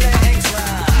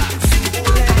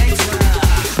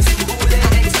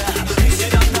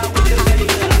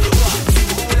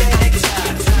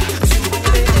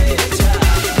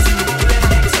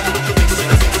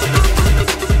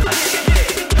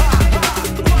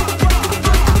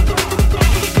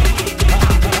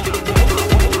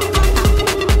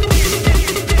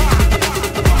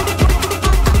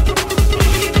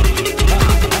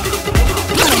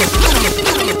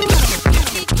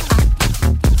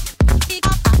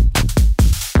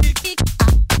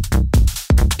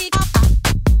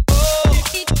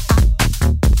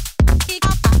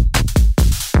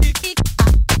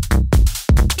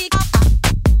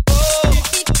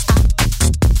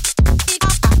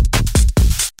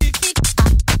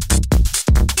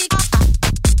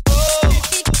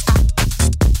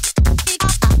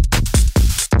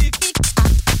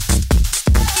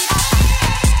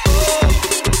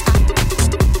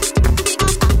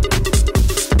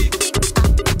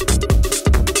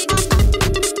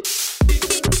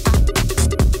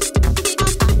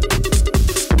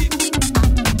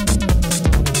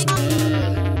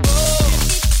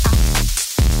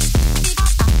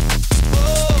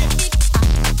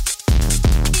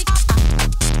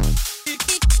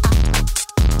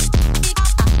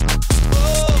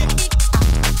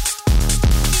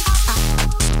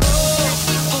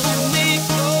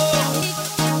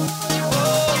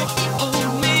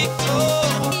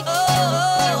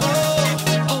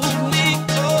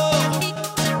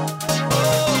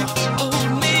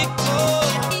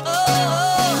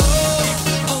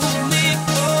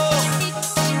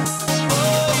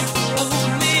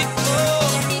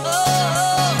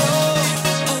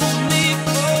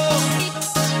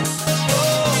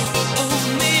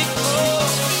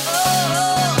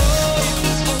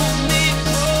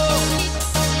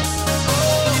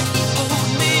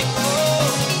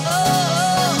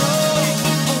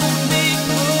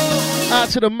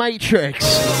 to the Matrix.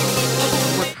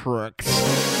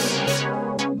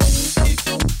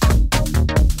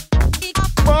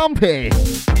 Bumpy.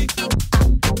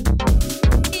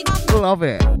 Love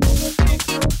it.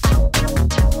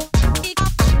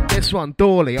 This one,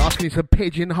 Dawley, asking you to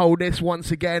pigeonhole this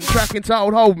once again. Track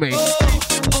entitled Hold Me.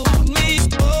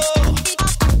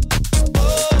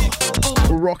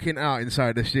 Rocking out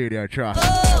inside the studio, trust.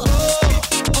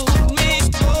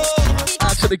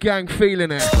 Out to the gang,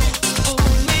 feeling it.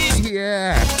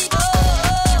 Yeah.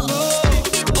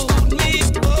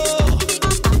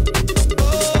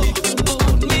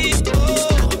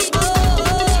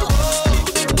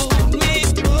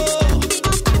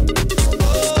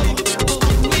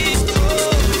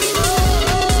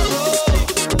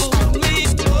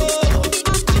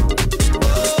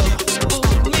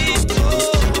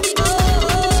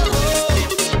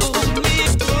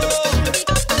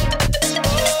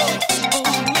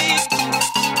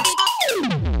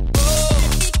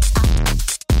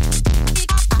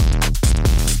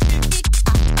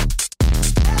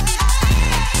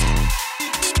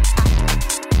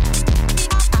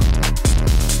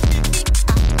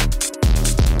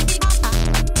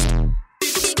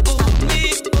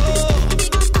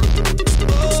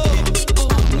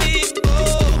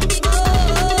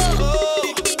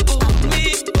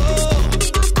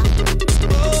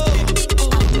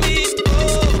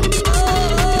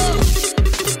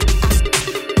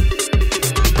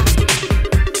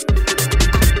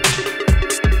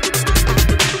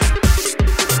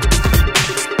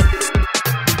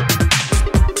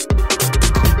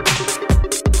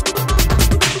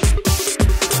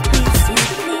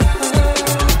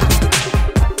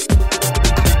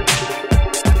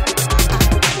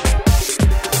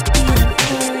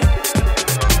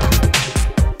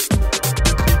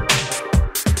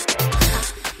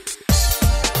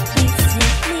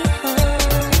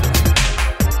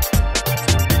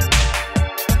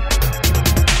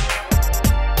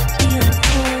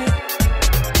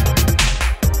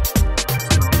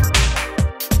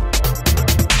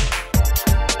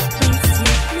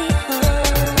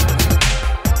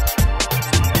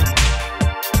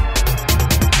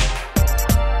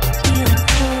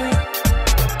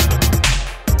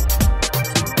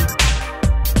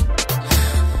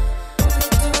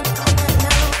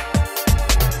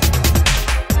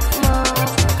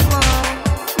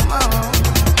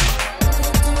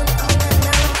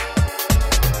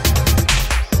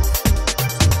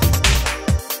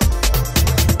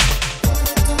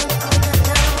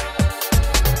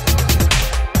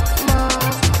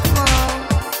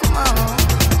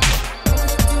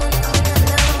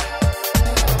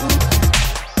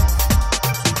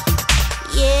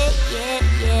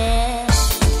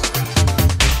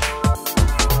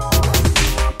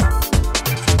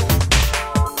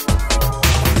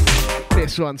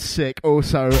 This one's sick.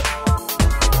 Also,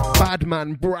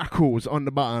 Badman Brackles on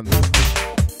the button.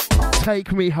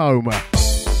 Take Me Home. Out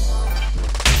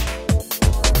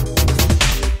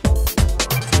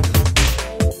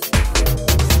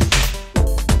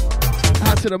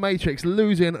to the Matrix,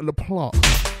 losing the plot.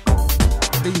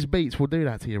 These beats will do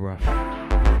that to you, bro.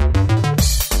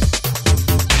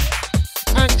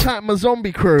 And chat my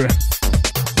zombie crew. I'm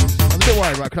a bit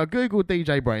worried, right? Because I googled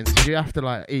DJ BrainZ, because you have to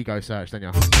like ego search, don't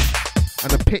you?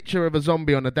 And a picture of a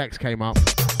zombie on the decks came up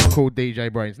called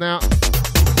DJ BrainZ. Now,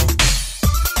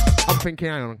 I'm thinking,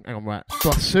 hang on, right.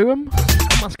 Do I sue him?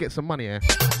 I must get some money here.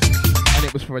 And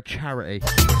it was for a charity.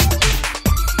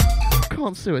 I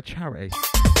can't sue a charity.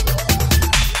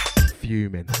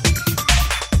 Fuming.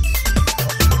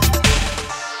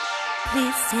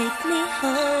 Please take me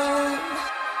home.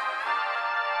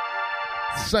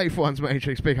 Safe ones,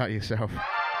 Matrix. Pick out yourself.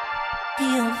 Be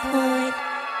on point.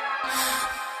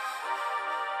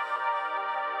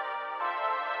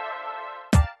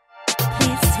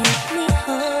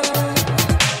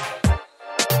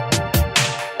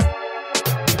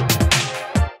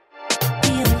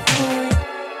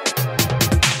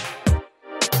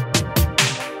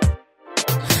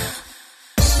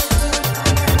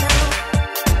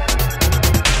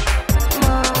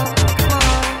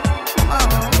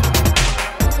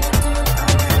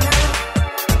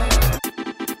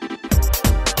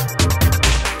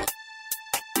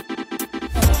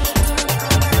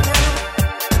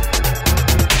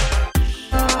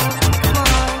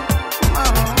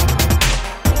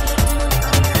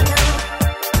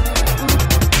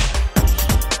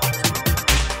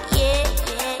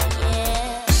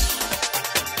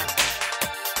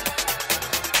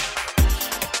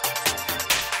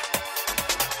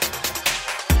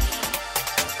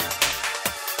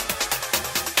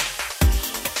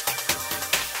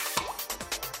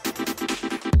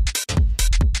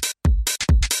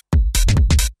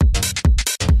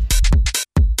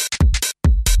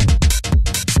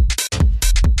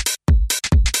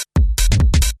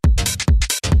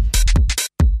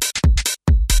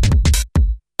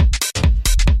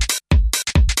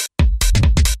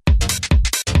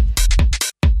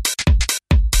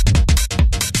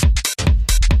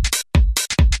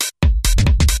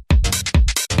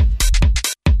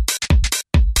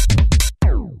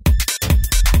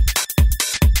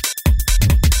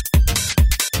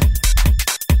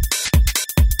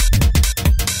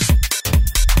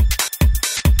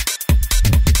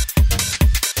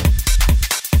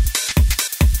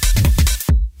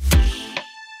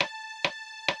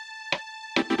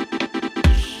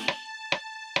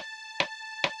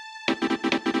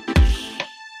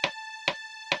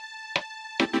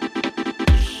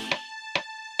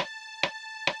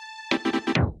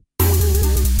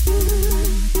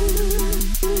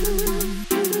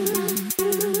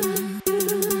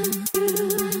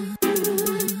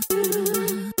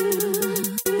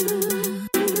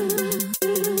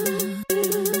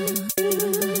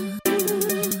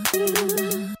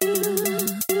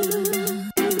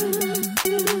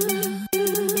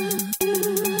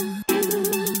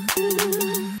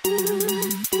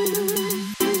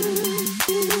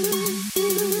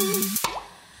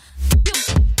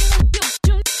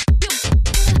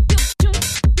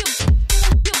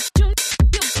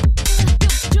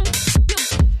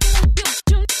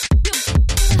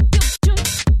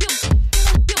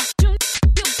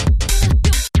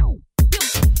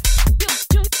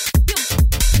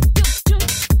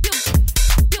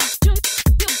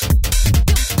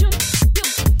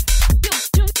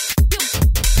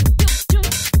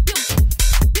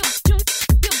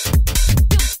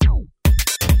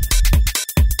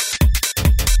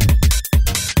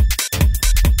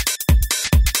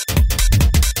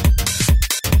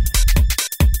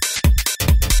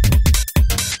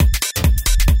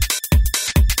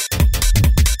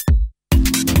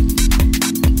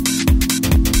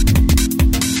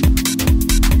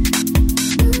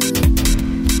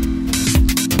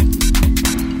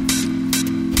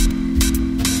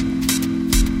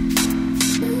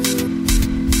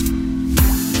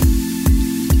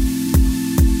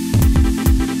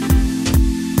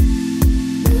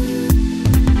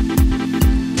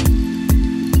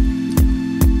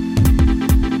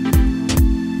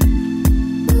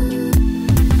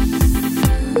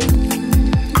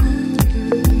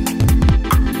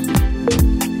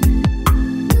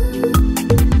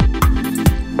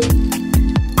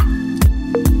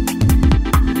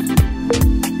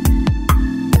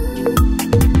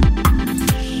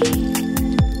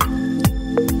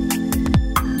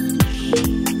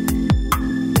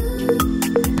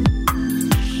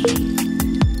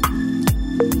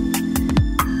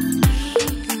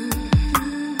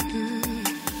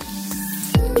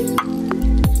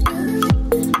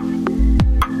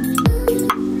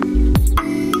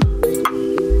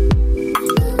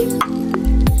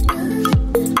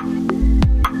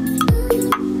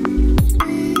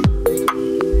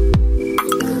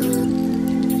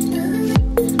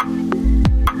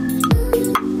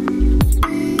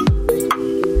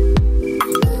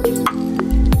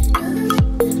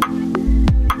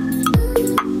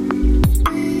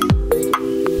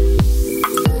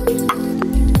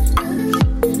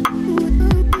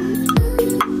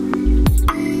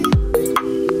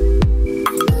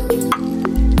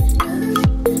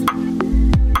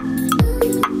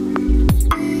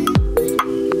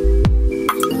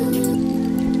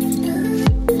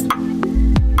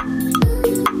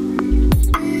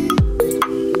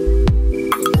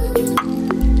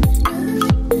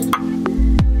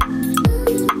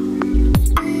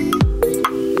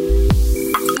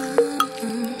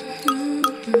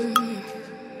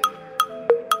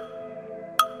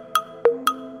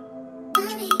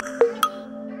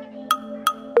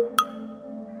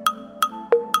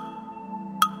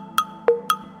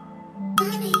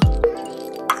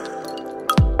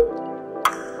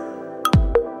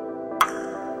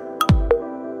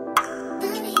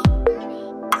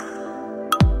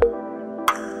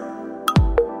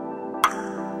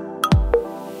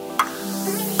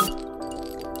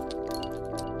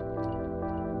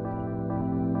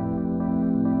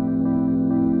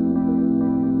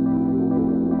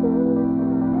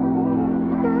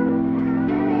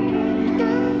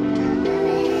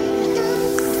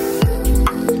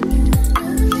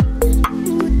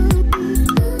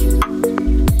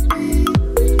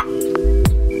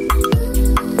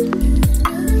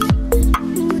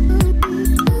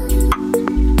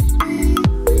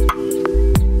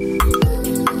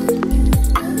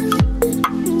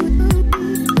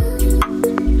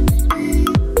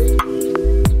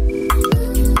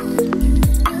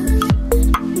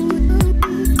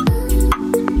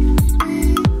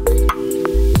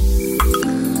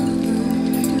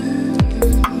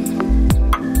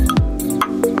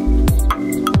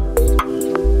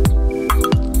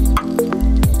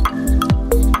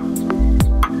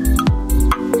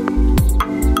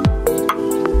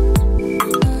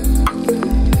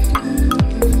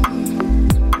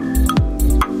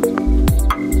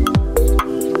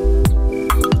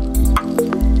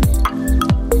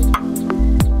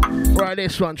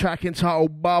 This one, track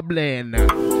entitled Bubbling.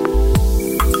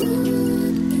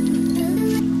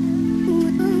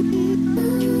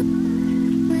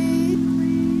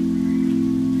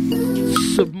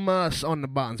 Submerse on the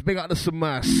buttons. Big up the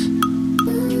Submerse.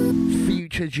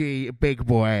 Future G, big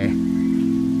boy.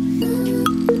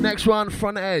 Next one,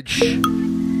 Front Edge.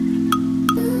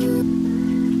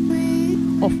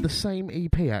 Off the same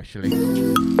EP, actually.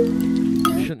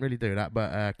 Shouldn't really do that,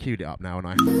 but queued it up now, and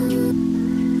I.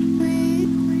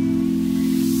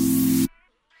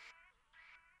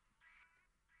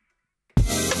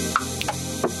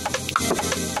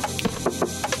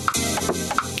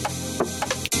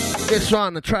 This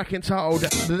one, the track entitled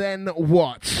Then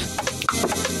What?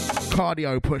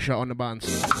 Cardio pusher on the buns.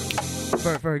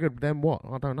 Very, very good. Then what?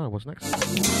 I don't know. What's next?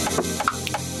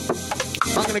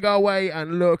 I'm going to go away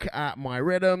and look at my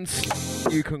rhythms.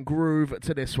 You can groove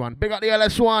to this one. Big up the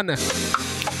LS1.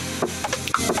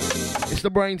 It's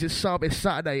the BrainZ, it's sub, it's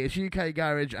Saturday. It's UK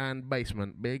Garage and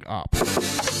Basement. Big up.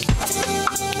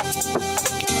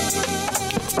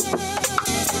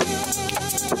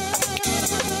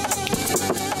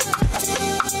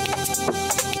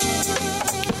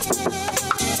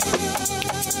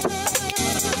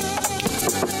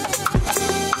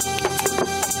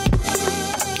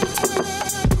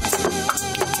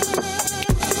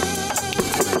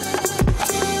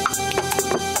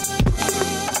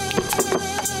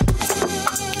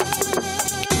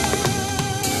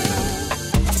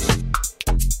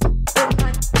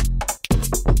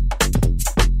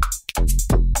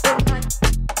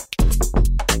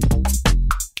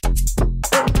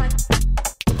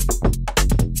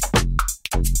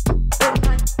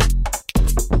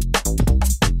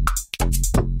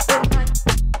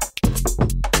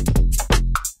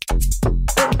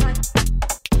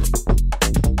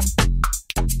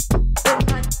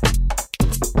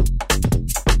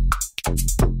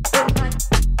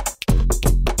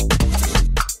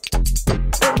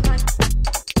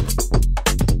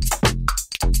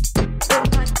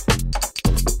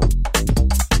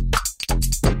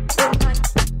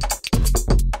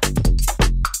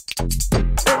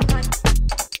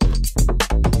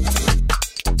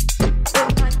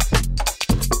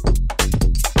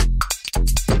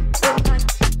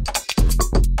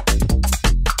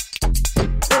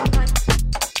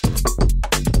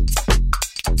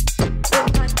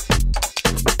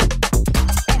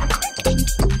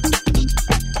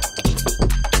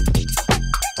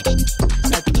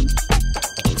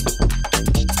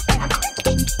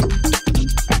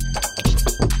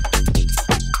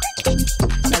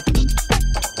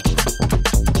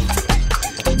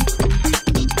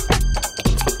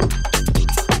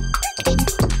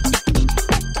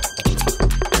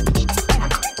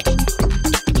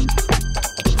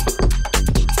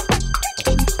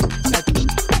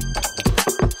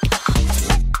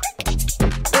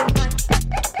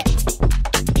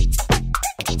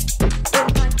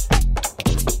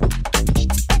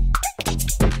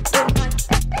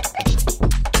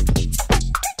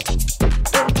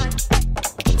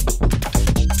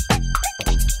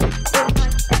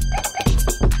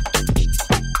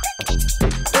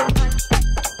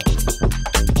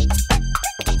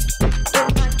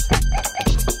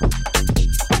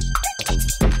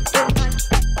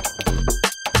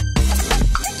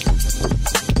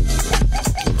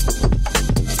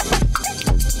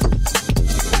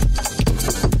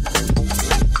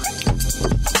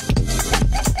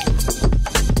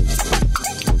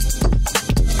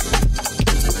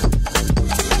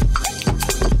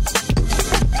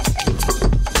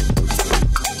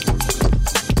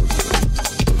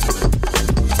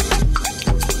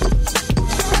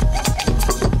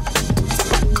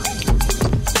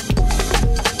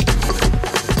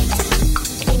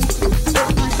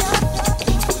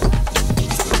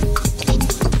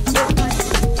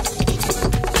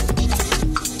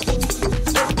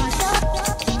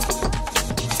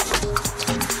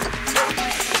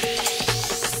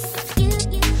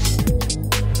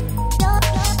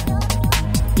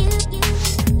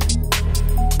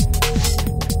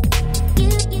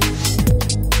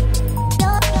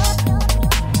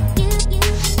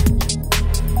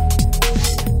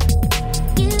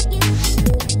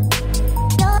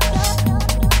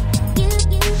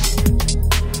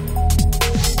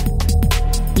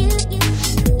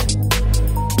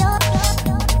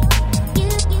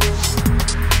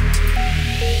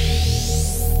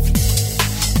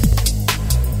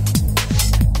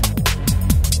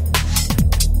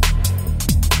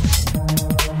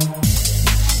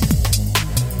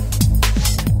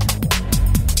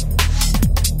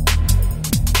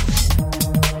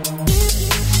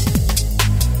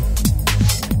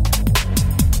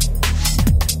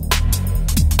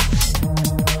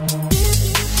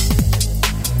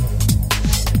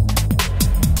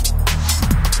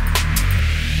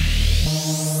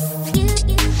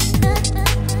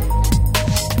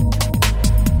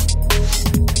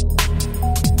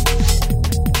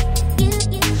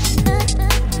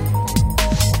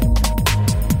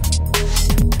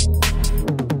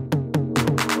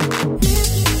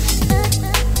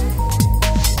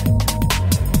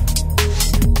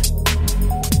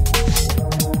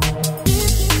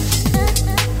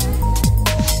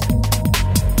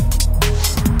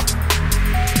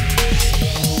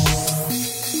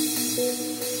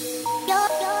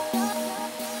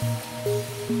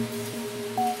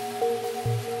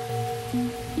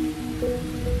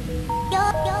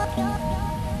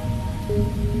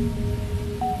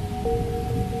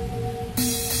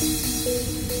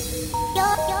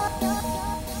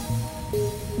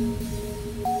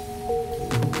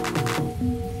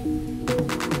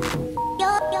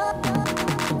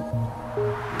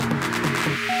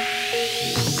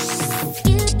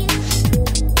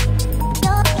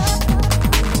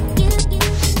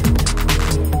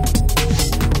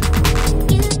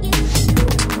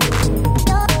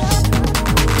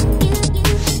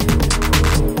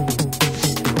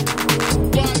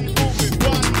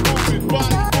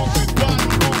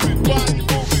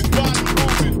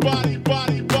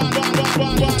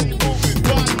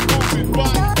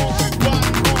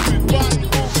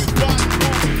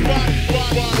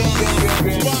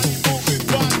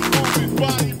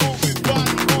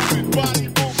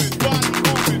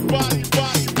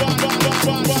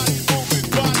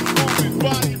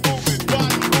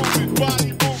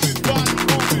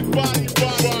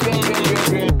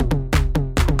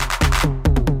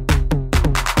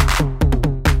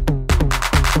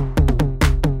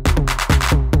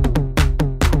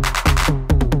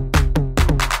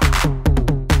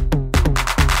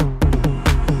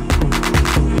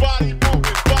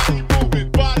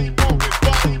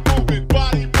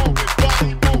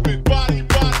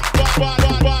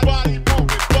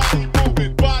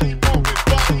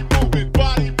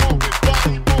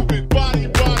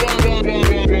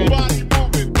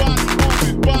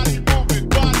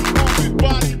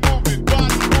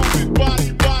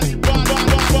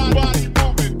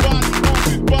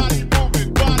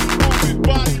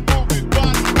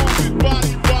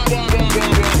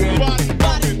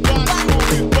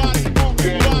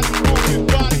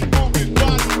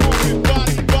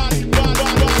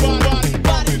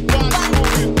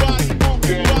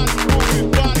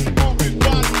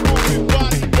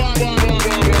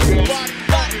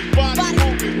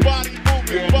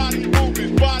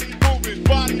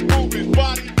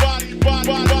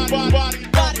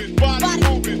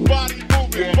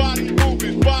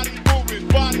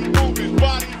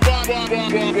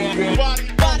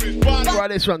 Right,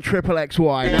 this one, Triple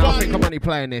XY. Now I think I'm only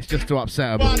playing this just to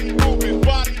upset them.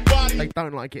 They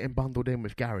don't like getting bundled in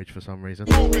with garage for some reason.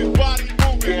 This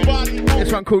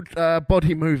one called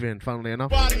Body Moving, funnily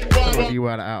enough. I don't know whether you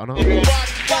word it out or not.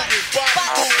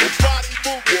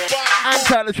 And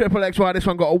tell the Triple XY, this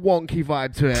one got a wonky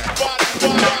vibe to it.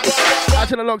 Out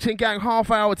to the Locked In gang,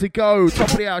 half hour to go. Top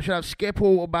of the hour should have Skip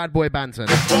or Bad Boy Banton.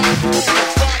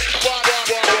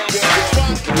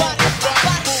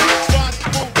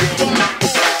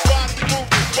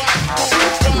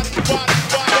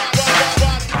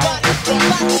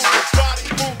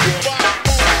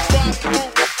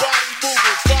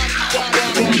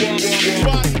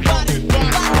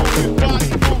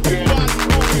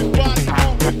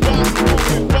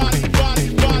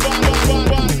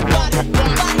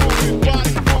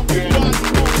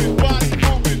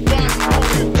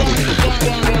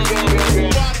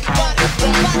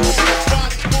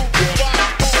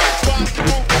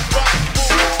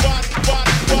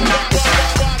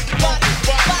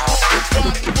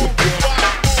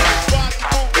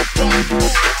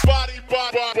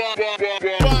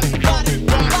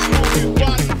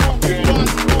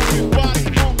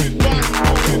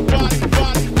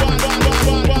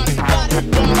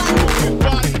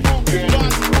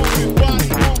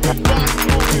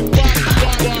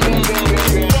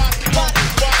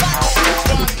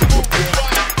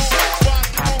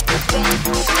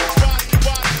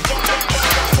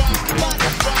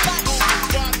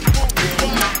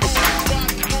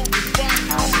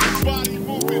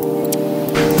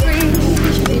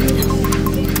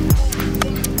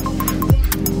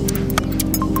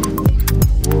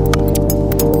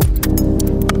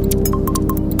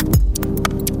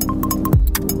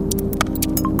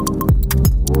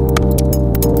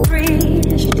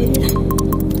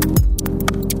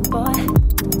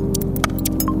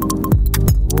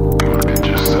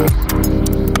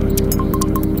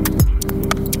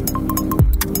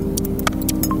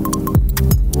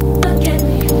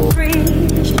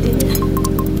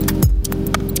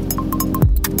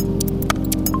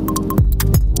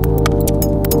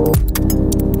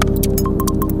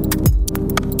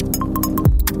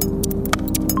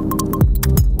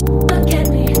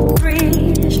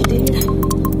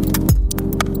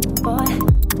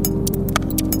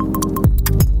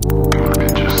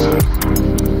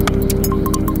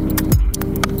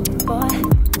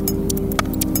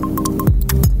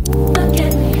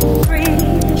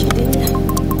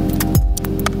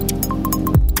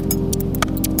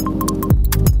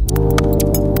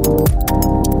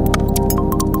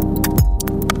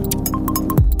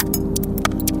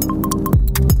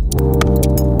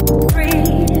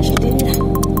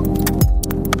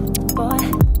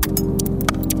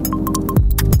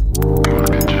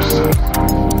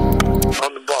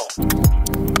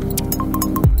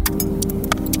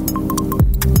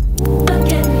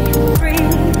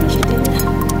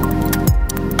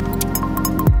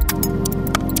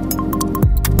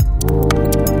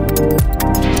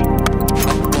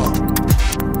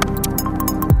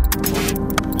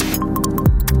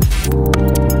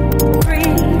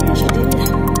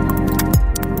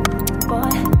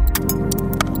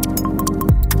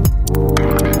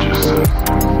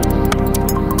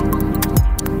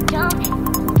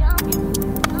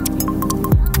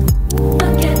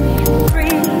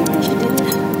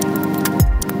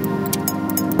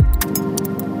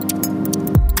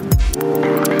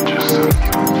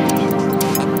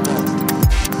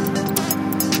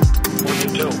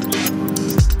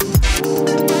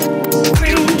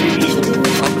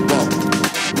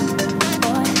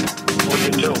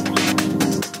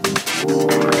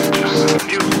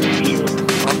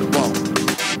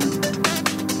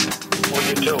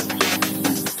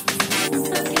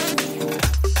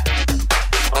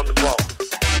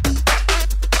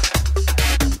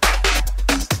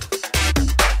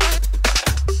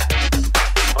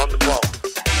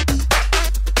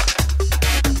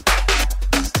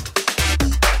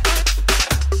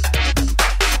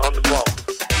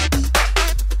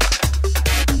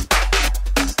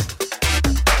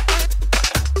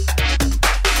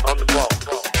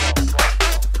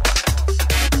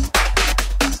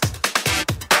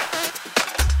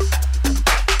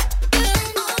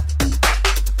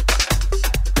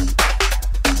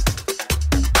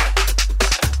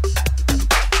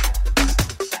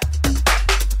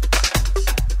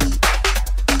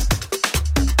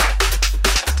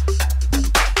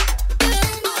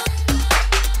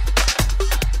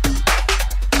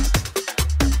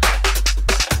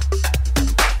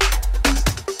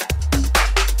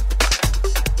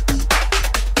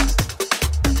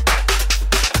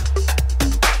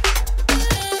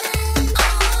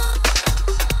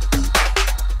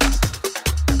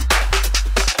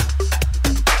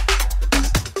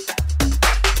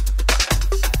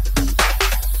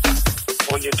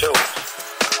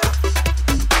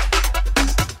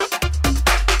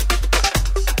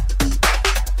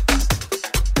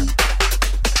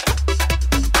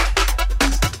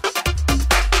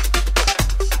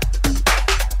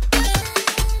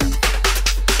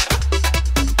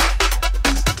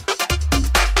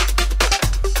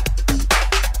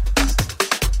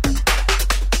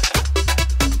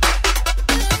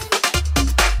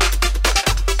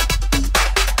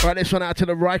 Right, this one out to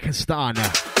the Rikestan.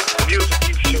 Music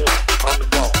keeps you on the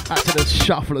ball. Out to the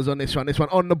shufflers on this one. This one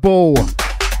on the ball.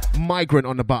 Migrant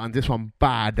on the buttons. This one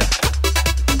bad.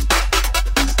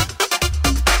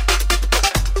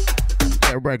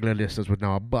 Yeah, regular listeners would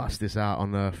know I bust this out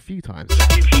on a few times.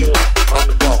 Keeps you on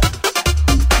the ball.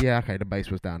 Yeah, okay, the bass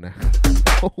was down there.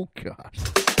 Oh, God.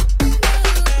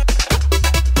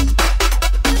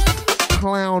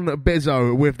 Clown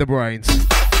Bizzo with the brains.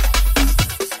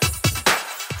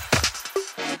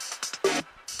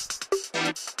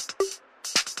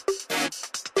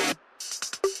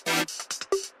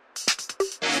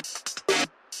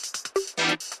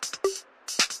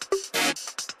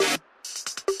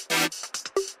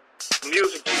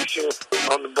 Music keeps you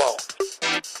on the ball.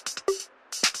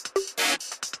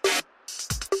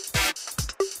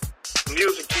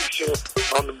 Music keeps you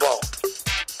on the ball.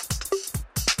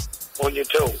 On your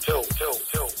toe.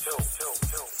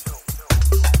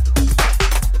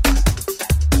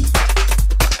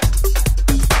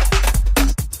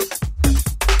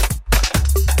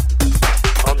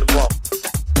 On the ball.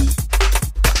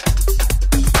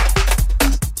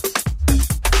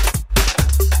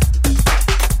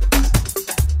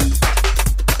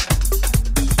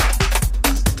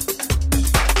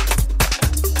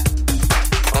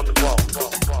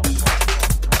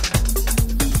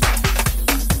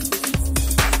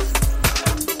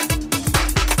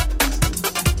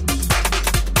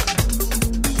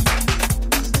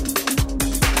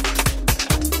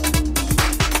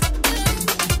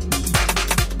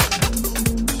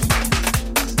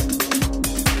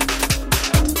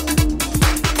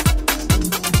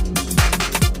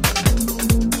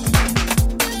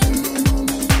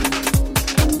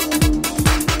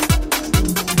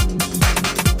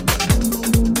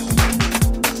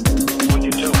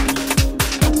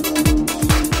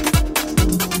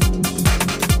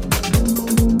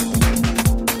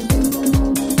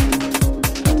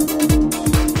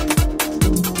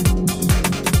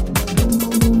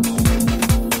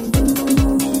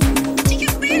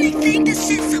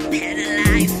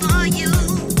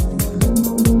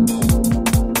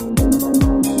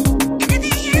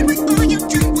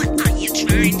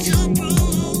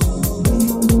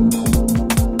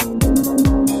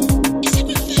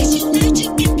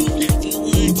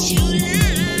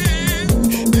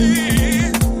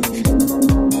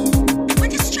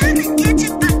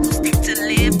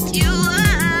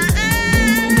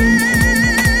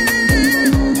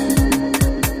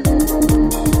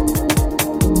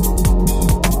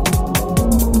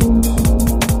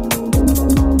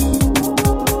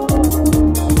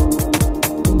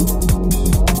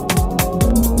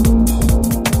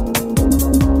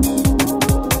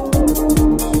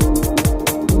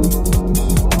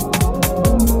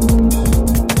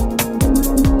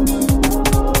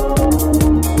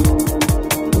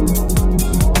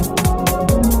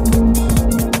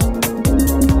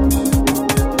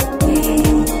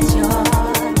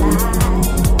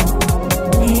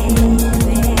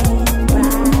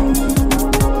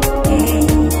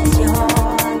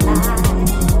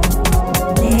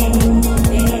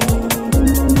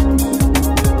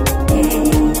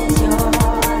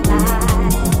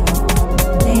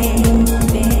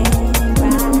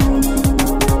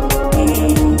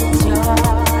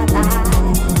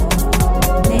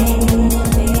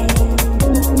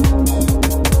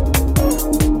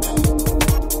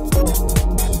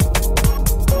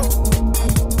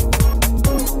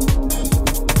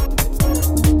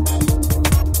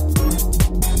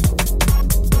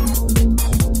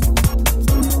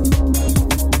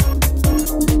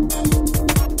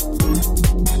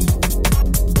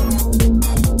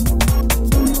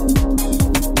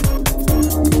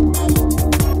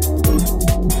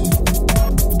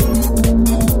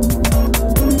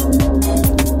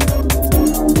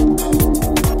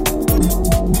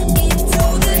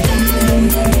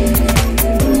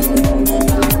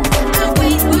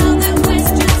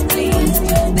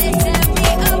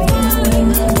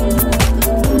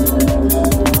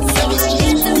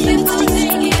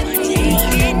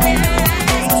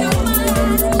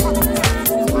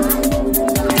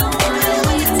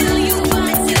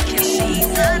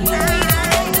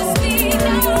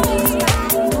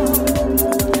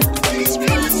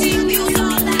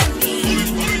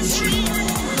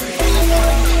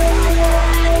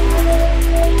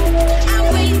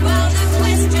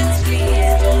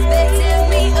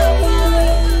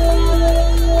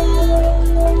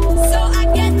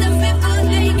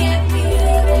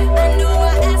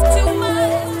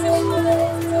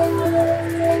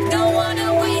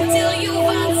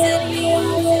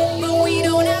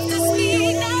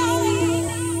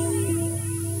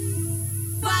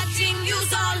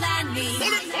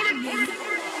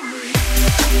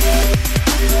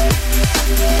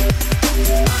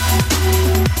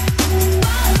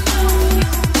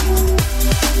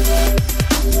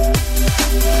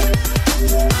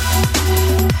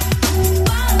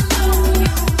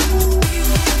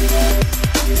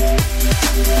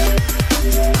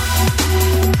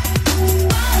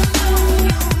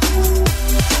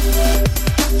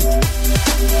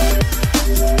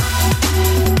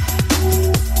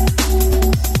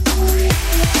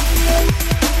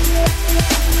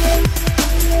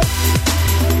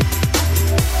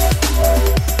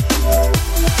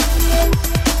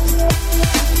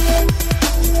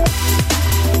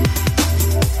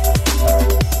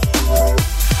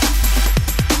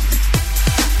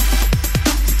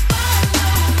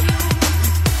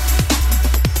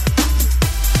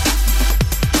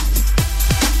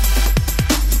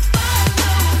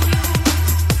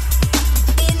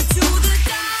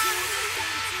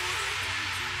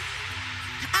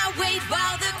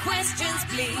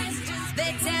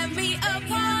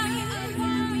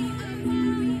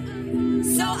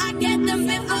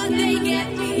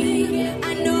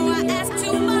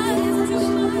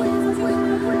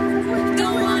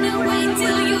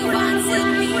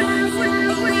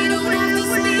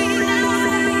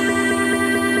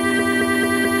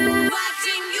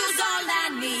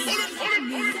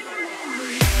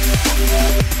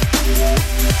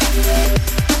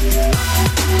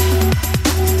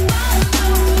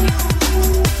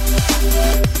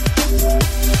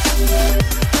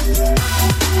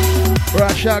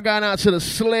 Shout going out to the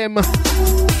Slim, out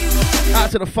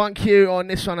to the Funk You on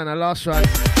this one and the last one.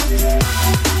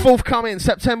 Forthcoming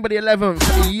September the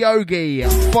 11th, Yogi,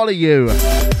 Follow You.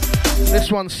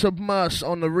 This one's Submerse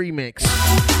on the remix.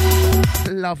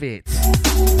 Love it.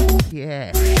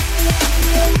 Yeah.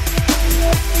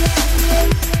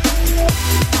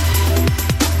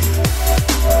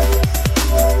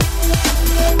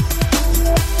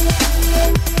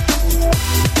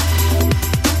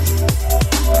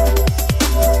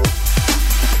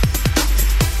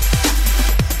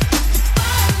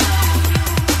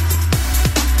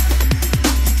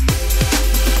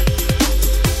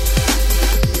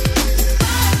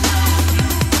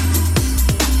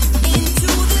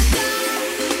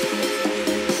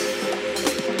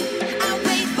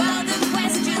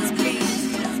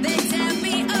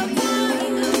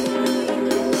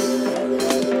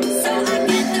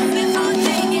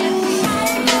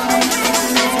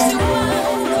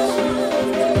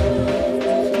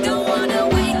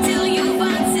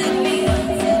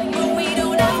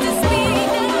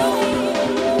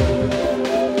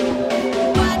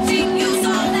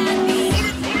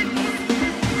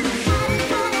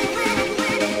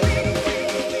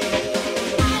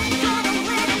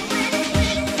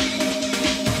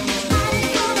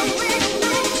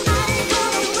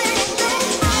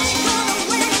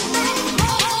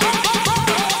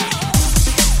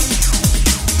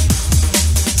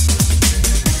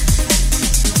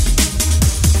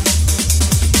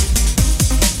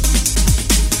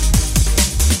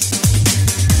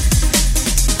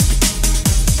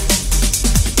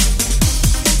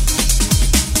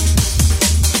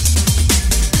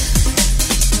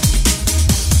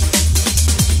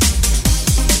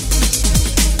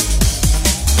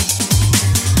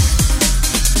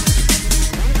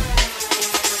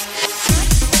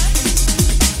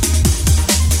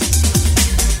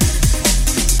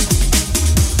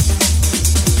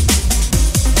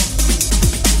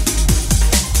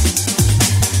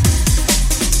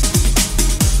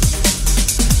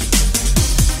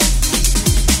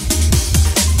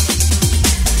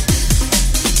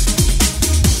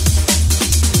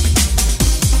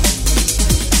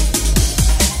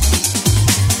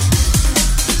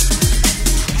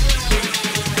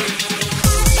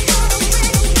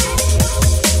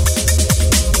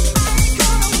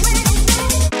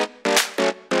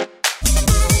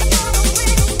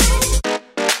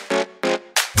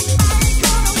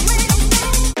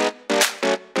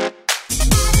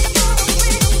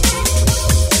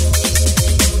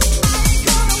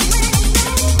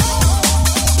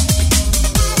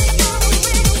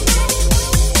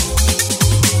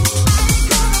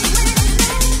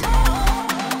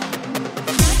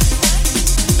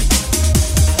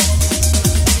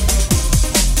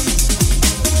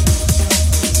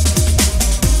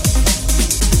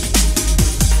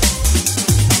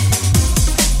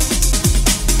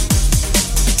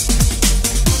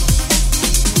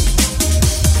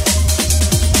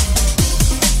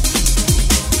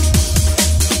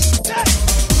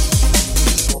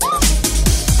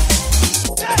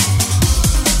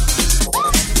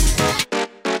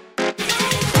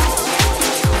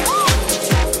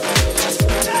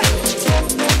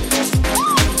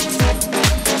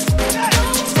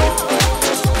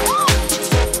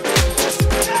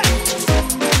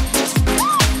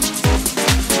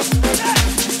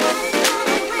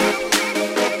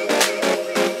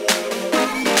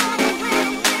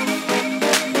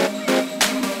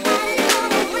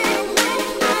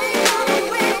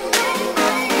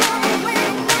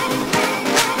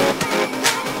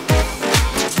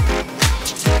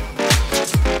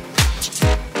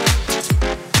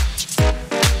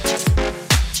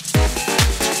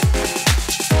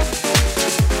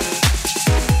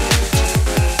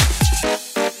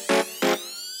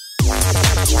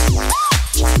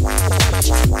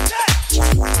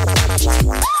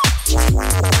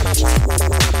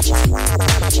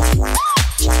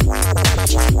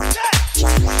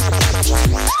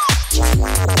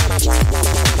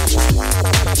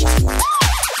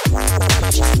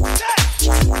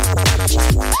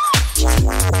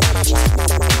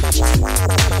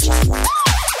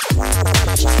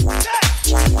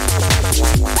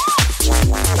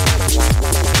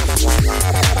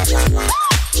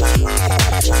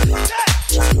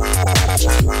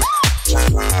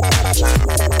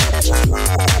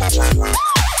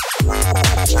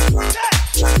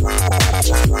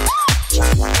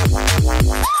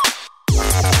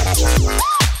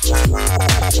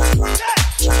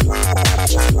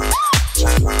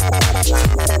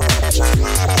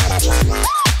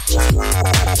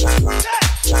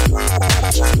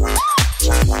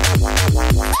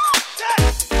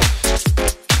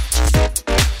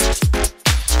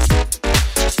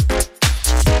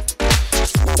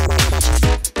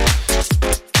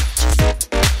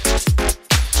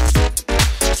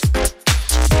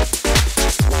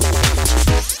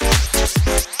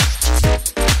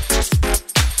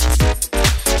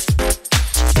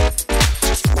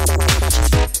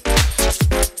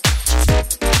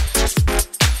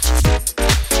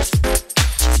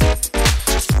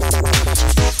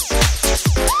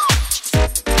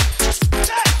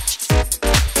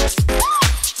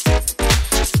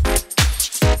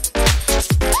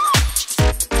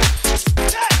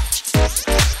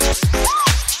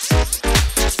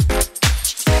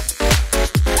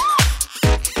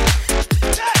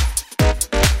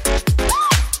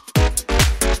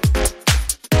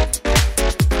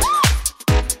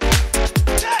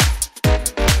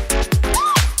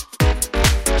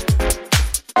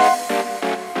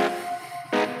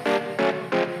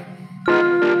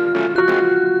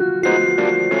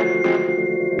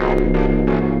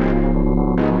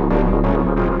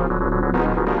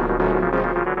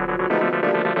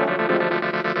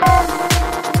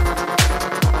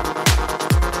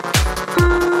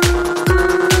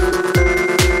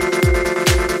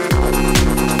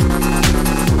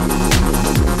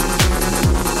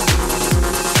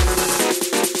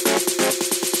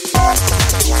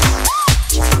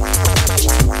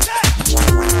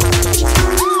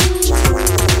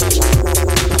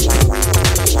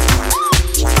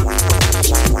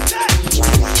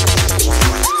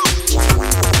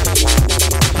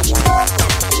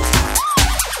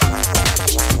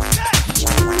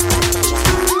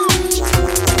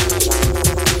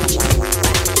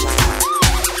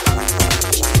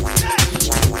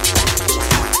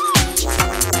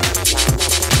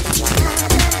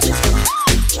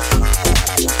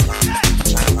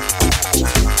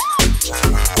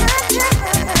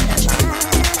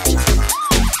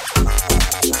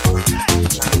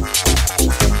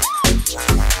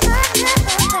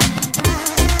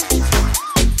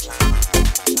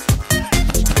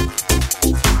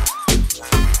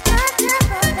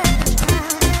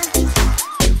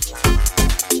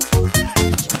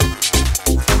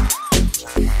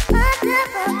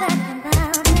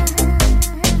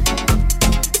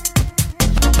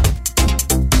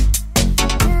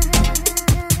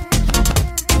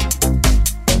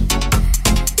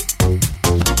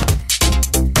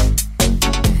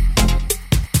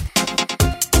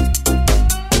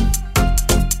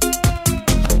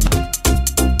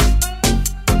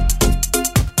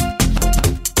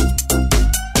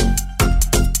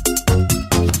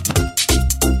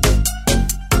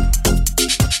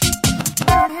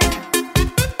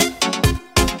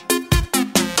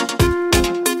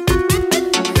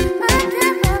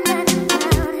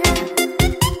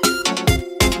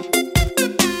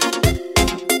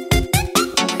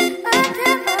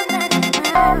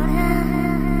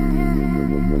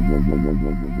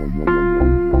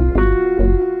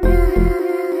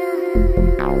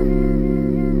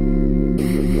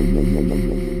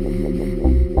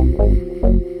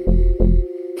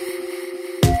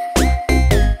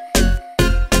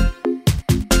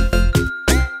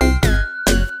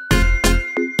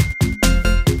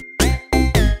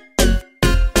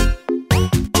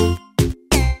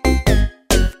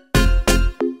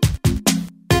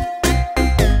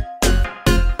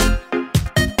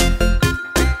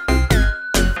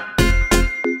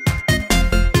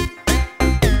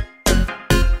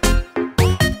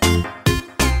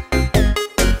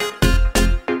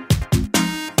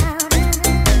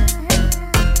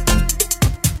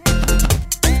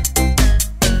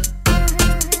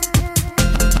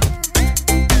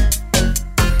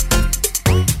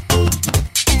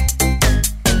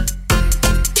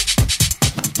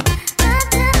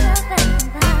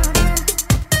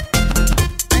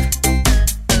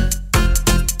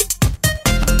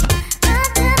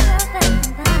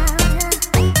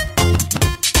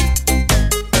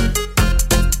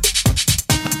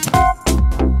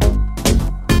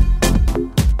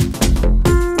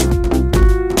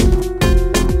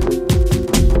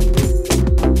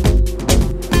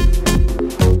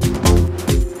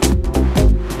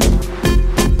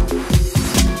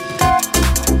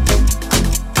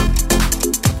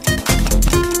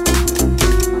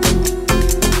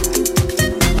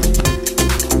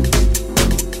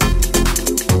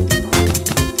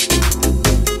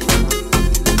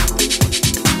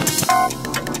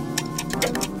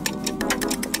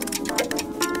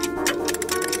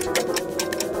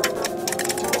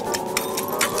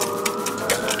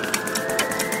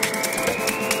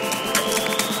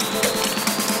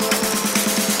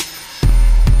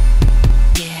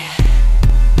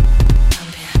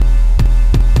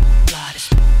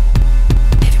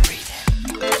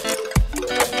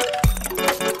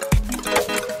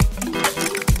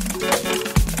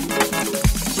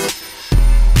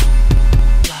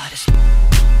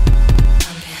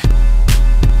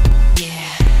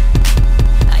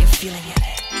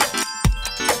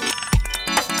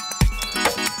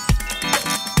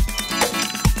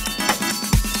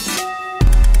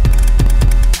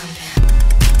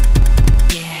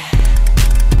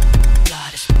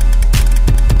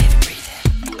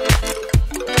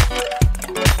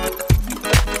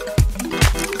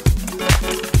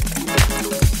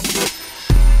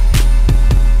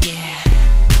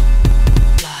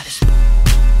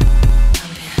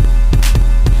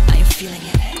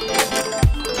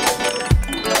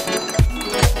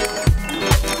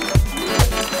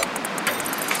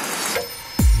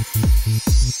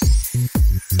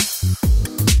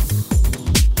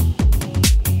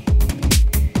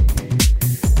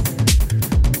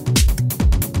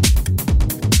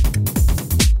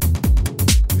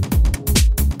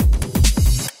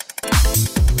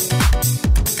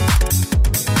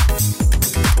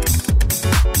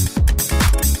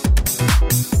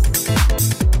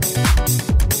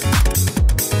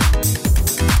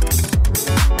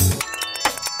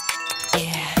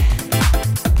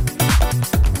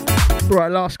 Right,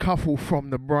 last couple from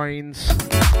the BrainZ.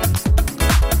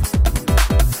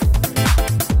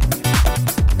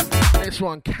 This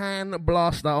one, Can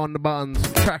Blaster on the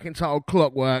Buttons, track entitled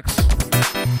Clockworks.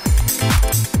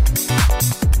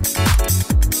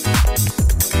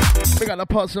 We got the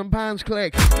Pots and Pans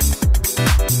click.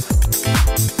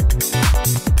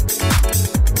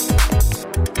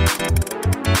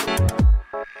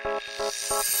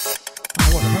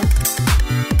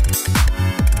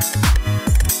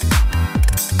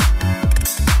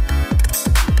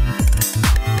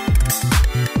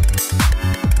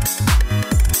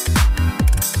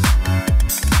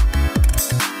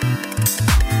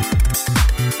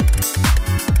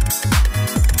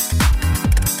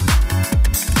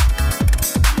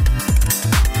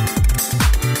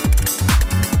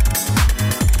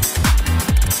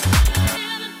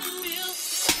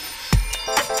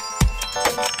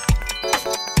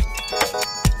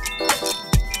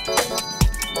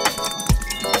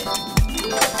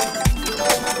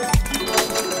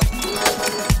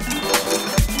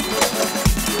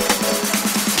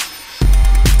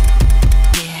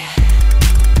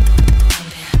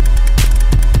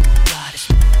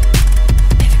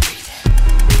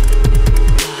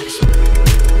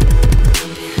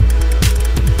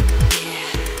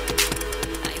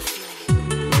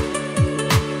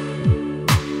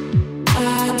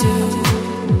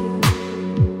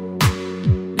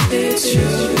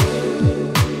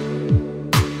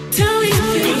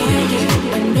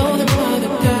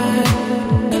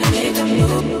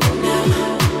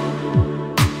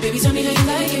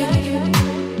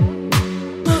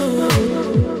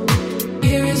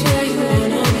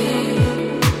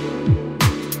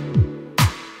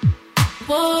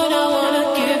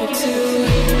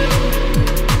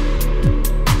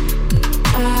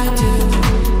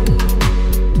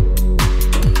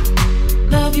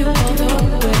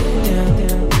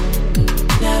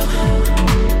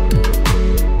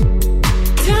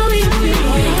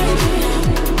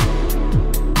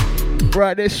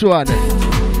 This one,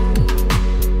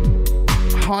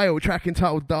 Heil, track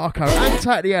entitled Darko, and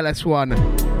take the LS1.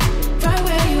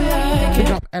 Pick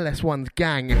up LS1's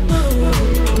gang.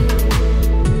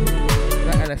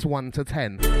 That LS1 to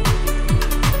 10.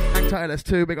 Hang tight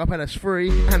LS2, big up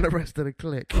LS3, and the rest of the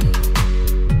clique.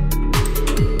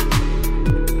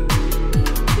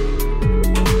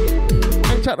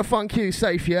 Hang tight the Funk Q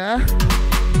safe, yeah?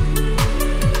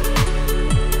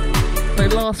 The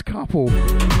last couple.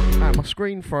 My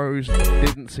screen froze,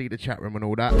 didn't see the chat room and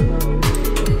all that.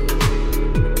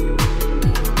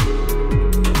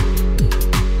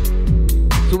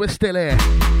 So we're still here.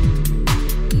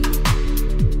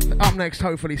 Up next,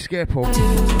 hopefully, Skipple.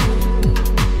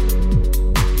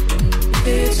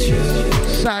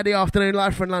 Saturday afternoon,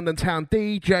 live from London town,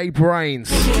 DJ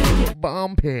BrainZ.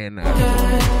 Bumping.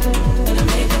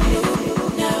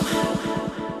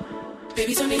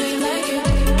 Baby, tell me how you like it.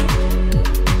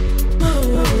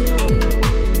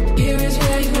 Here is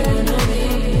where you wanna be.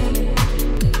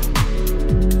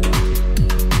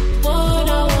 What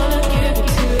I wanna give it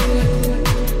to.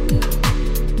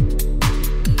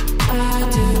 I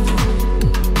do.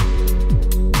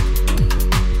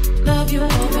 Love you all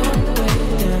the way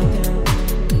down.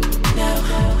 Now,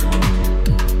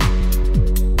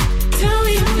 tell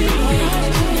me if you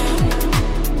like it.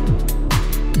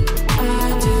 I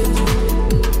do.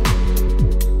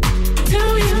 Tell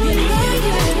me if you like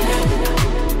it.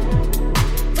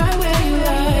 Right where you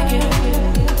like it.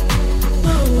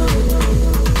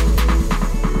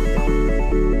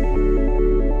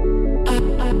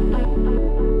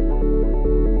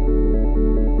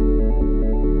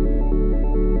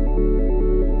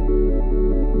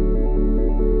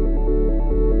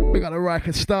 We got a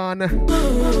Rakistan.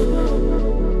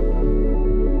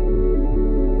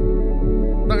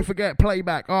 Don't forget,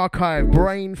 playback, archive,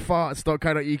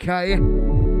 brainfarts.co.uk.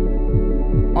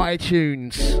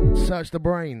 iTunes, search the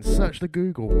BrainZ, search the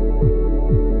Google.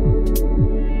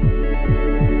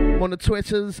 I'm on the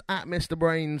Twitters, at Mr.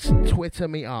 BrainZ, Twitter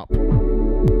me up.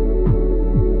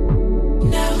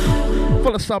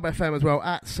 Follow Sub FM as well,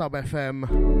 at Sub FM.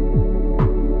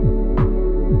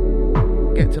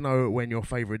 Get to know when your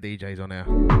favourite DJ's on air.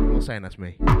 I'm not saying that's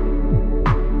me.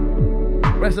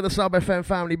 Rest of the Sub FM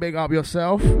family, big up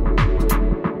yourself.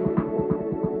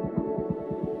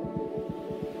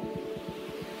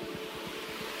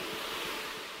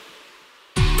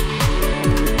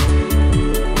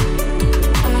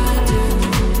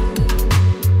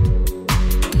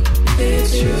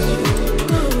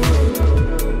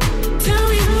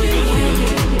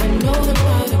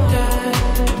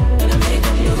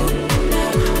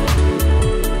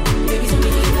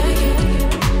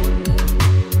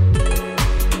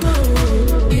 Oh,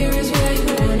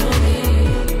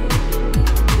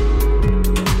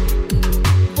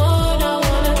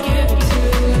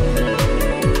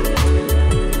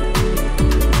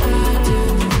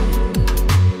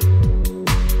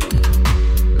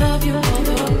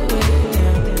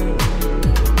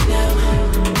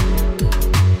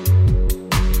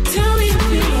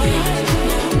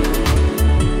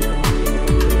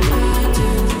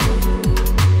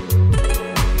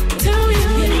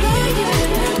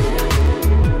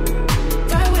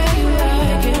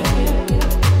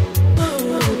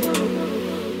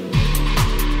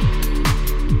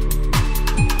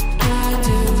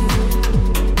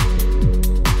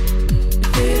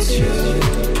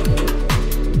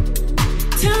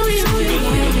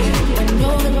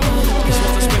 This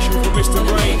one's a special for Mr.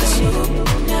 BrainZ.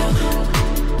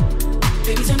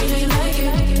 Baby, tell me how you like it.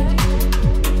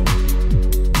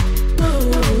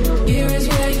 Ooh, here is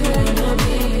where you wanna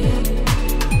be.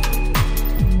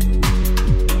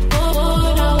 Oh,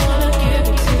 I wanna give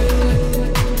it to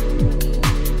you.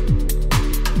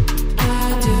 I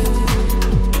do.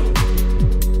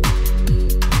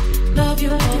 Love you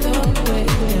all the way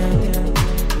down.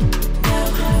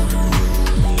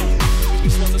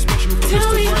 This one's a special for Tell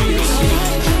Mr. me how you BrainZ.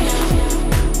 like it.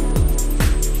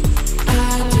 I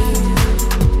do.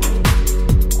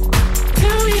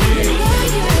 Tell me how you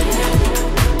like it.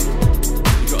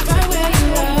 Right where you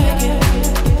like it.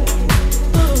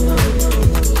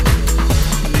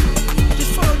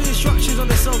 Just follow the instructions on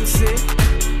the song, see?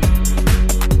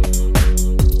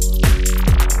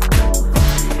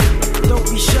 Don't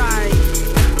be shy.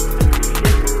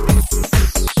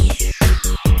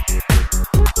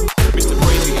 Mr.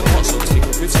 BrainZ get hot, so take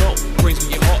off your top. BrainZ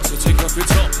get hot, so take off your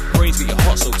top. BrainZ get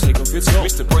hot, so take off your top.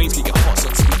 Mr. BrainZ get hot, so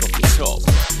take off your top.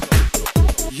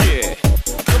 Yeah,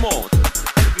 come on.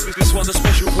 This one's a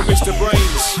special for Mr.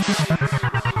 BrainZ.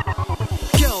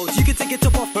 Girls, you can take it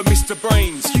top off for Mr.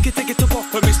 BrainZ. You can take it top off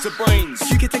for Mr.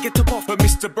 BrainZ. You can take it top off for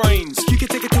Mr. BrainZ. You can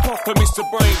take it top off for Mr.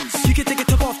 BrainZ. You can take it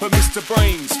top off for Mr.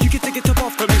 BrainZ. You can take it top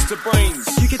off for Mr.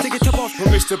 BrainZ. You can take it top off for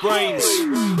Mr. BrainZ.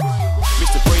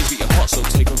 Mr. BrainZ get your hot, so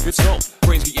take off your top.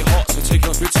 BrainZ get your hot, so take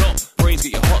off your top. BrainZ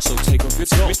get your hot, so take off your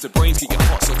top. Mr. BrainZ get your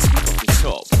hot, so take off your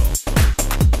top.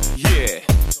 Yeah,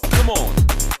 come on.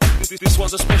 This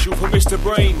one's a special for Mr.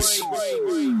 BrainZ.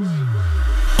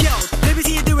 Yo, let me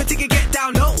see you do it till you get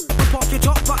down low. Rip off your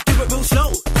top, but do it real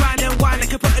slow. Grind and wine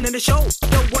like a button in the show.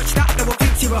 Don't watch that, no one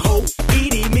thinks you're a hoe.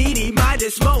 Eeny, meeny,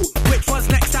 Midas Mo. Which one's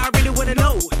next? I really wanna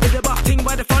know. Is the buff ting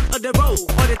by the front of the row,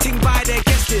 or the ting by the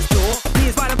guest's door? Me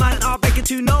as Spider-Man are begging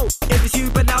to know if it's you,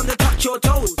 but now to touch your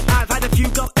toes. I've had a few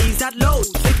guppies that low.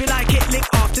 If you like it, link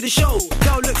after the show.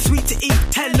 Girl looks sweet to eat.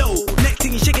 Hello. Next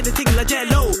thing you shaking the thing like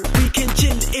Jello. We can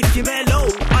chill if you're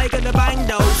mellow. Are you gonna bang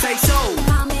though? Say so.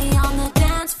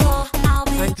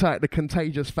 Hang tight, the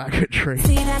contagious faggotry.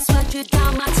 See, that's what you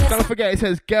done, my chest. Don't forget it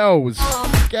says girls.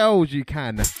 Girls you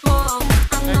can.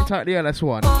 Hang tight the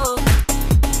LS1.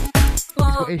 He's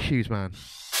got issues, man.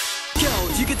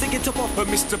 Girls, you can take it top off for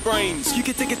Mr. BrainZ. You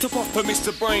can take it top off for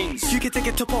Mr. BrainZ. You can take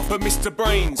it top off for Mr.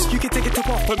 BrainZ. You can take it top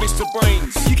off for Mr.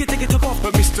 BrainZ. You can take it top off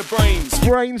for Mr. BrainZ.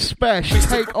 BrainZ special.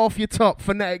 Take off your top.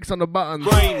 Phonetics on the buttons.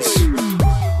 BrainZ.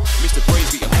 Mr.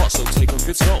 BrainZ get your hot, so take off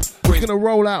your top. We're going to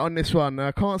roll out on this one.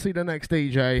 I can't see the next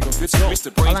DJ.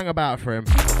 I'll hang about for him.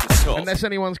 Unless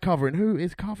anyone's covering. Who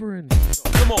is covering?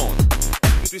 Come on.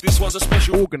 This one's a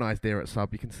special. Organised here at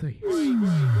Sub, you can see.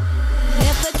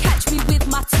 Never catch me with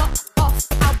my top off.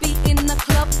 I'll be in the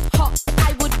club hot.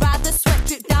 I would rather sweat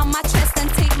drip down my chest than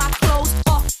take my clothes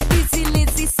off. Busy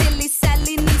Lizzie, silly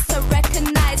Sally needs to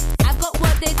recognise. I've got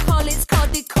what they call, it's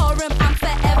called decorum. I'm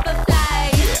forever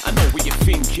fly. Yeah, I know what you're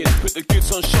thinking. Put the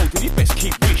goods on show, then you best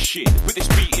keep wishing. But this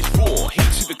beat is raw,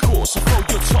 heat to the core. So throw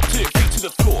your top to your feet to the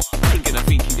floor. I ain't gonna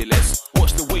think any less.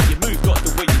 Watch the way you move, got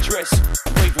the way you dress.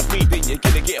 Wave with me, then you're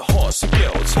gonna get hot. So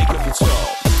girl, take off your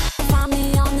top. Find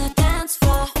me on the dance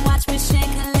floor. Watch me shake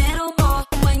a little more.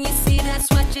 When you see that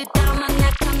sweat you down my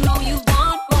neck, I know you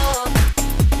want more.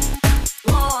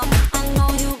 More, I know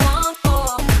you want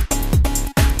more.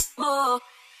 More.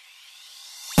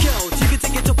 Girls, you can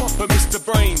take it top off for Mr.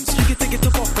 BrainZ. You can take it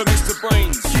top off for Mr.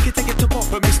 BrainZ. You can take it top off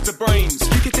for Mr. BrainZ.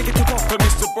 You can take it top off for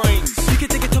Mr. BrainZ. You can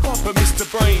take it top off for Mr.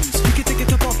 BrainZ. You can take it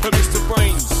top off for Mr.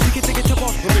 BrainZ. You can take it top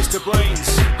off for Mr.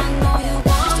 BrainZ. I know you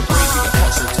want Mr. BrainZ get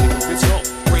hot, so take off your top.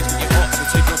 BrainZ get hot, so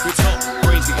take off your top.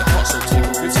 BrainZ get hot, so take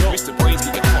off your top. Mr. BrainZ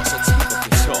get hot, so take off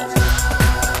your top.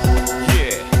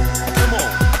 Yeah, come on.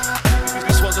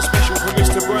 This one's a special for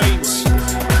Mr. BrainZ.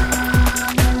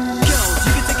 Girls,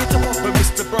 you can take it top off for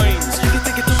Mr. BrainZ. You can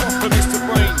take it top off for Mr.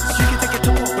 BrainZ. You can take it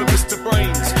top off for Mr.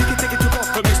 BrainZ. You can take it top off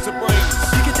for Mr. BrainZ.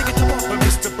 You can take it top off for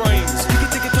Mr. BrainZ. You can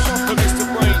take it top off for Mr.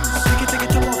 BrainZ. You can take it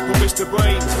top off for Mr.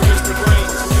 BrainZ. For Mr. BrainZ.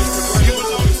 For Mr.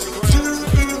 BrainZ.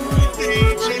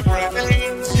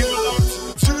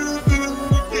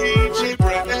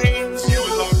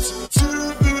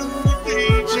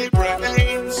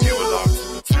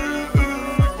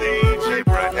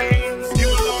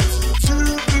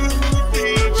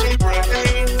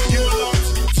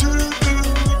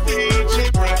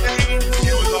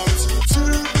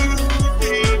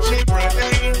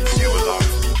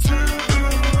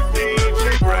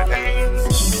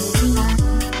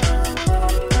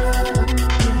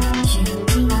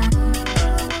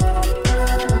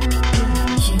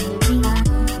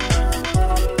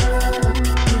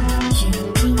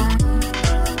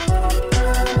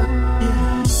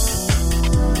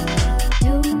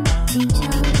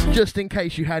 just in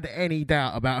case you had any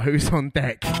doubt about who's on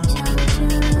deck.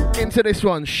 Into this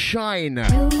one, Shine,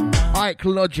 Ike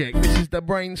Logic. This is the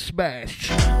BrainZ Smash.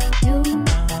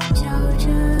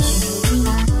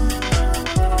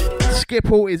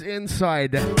 Skipple is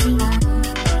inside.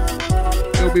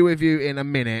 He'll be with you in a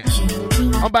minute.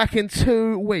 I'm back in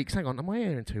 2 weeks. Hang on, am I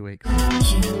here in 2 weeks? I'm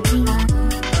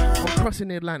crossing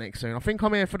the Atlantic soon. I think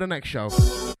I'm here for the next show.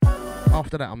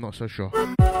 After that, I'm not so sure.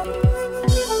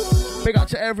 Big up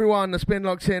to everyone that's been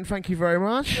locked in. Thank you very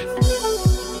much.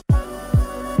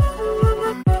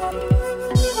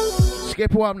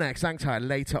 Skipple up next. Hang tight.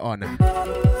 Later on.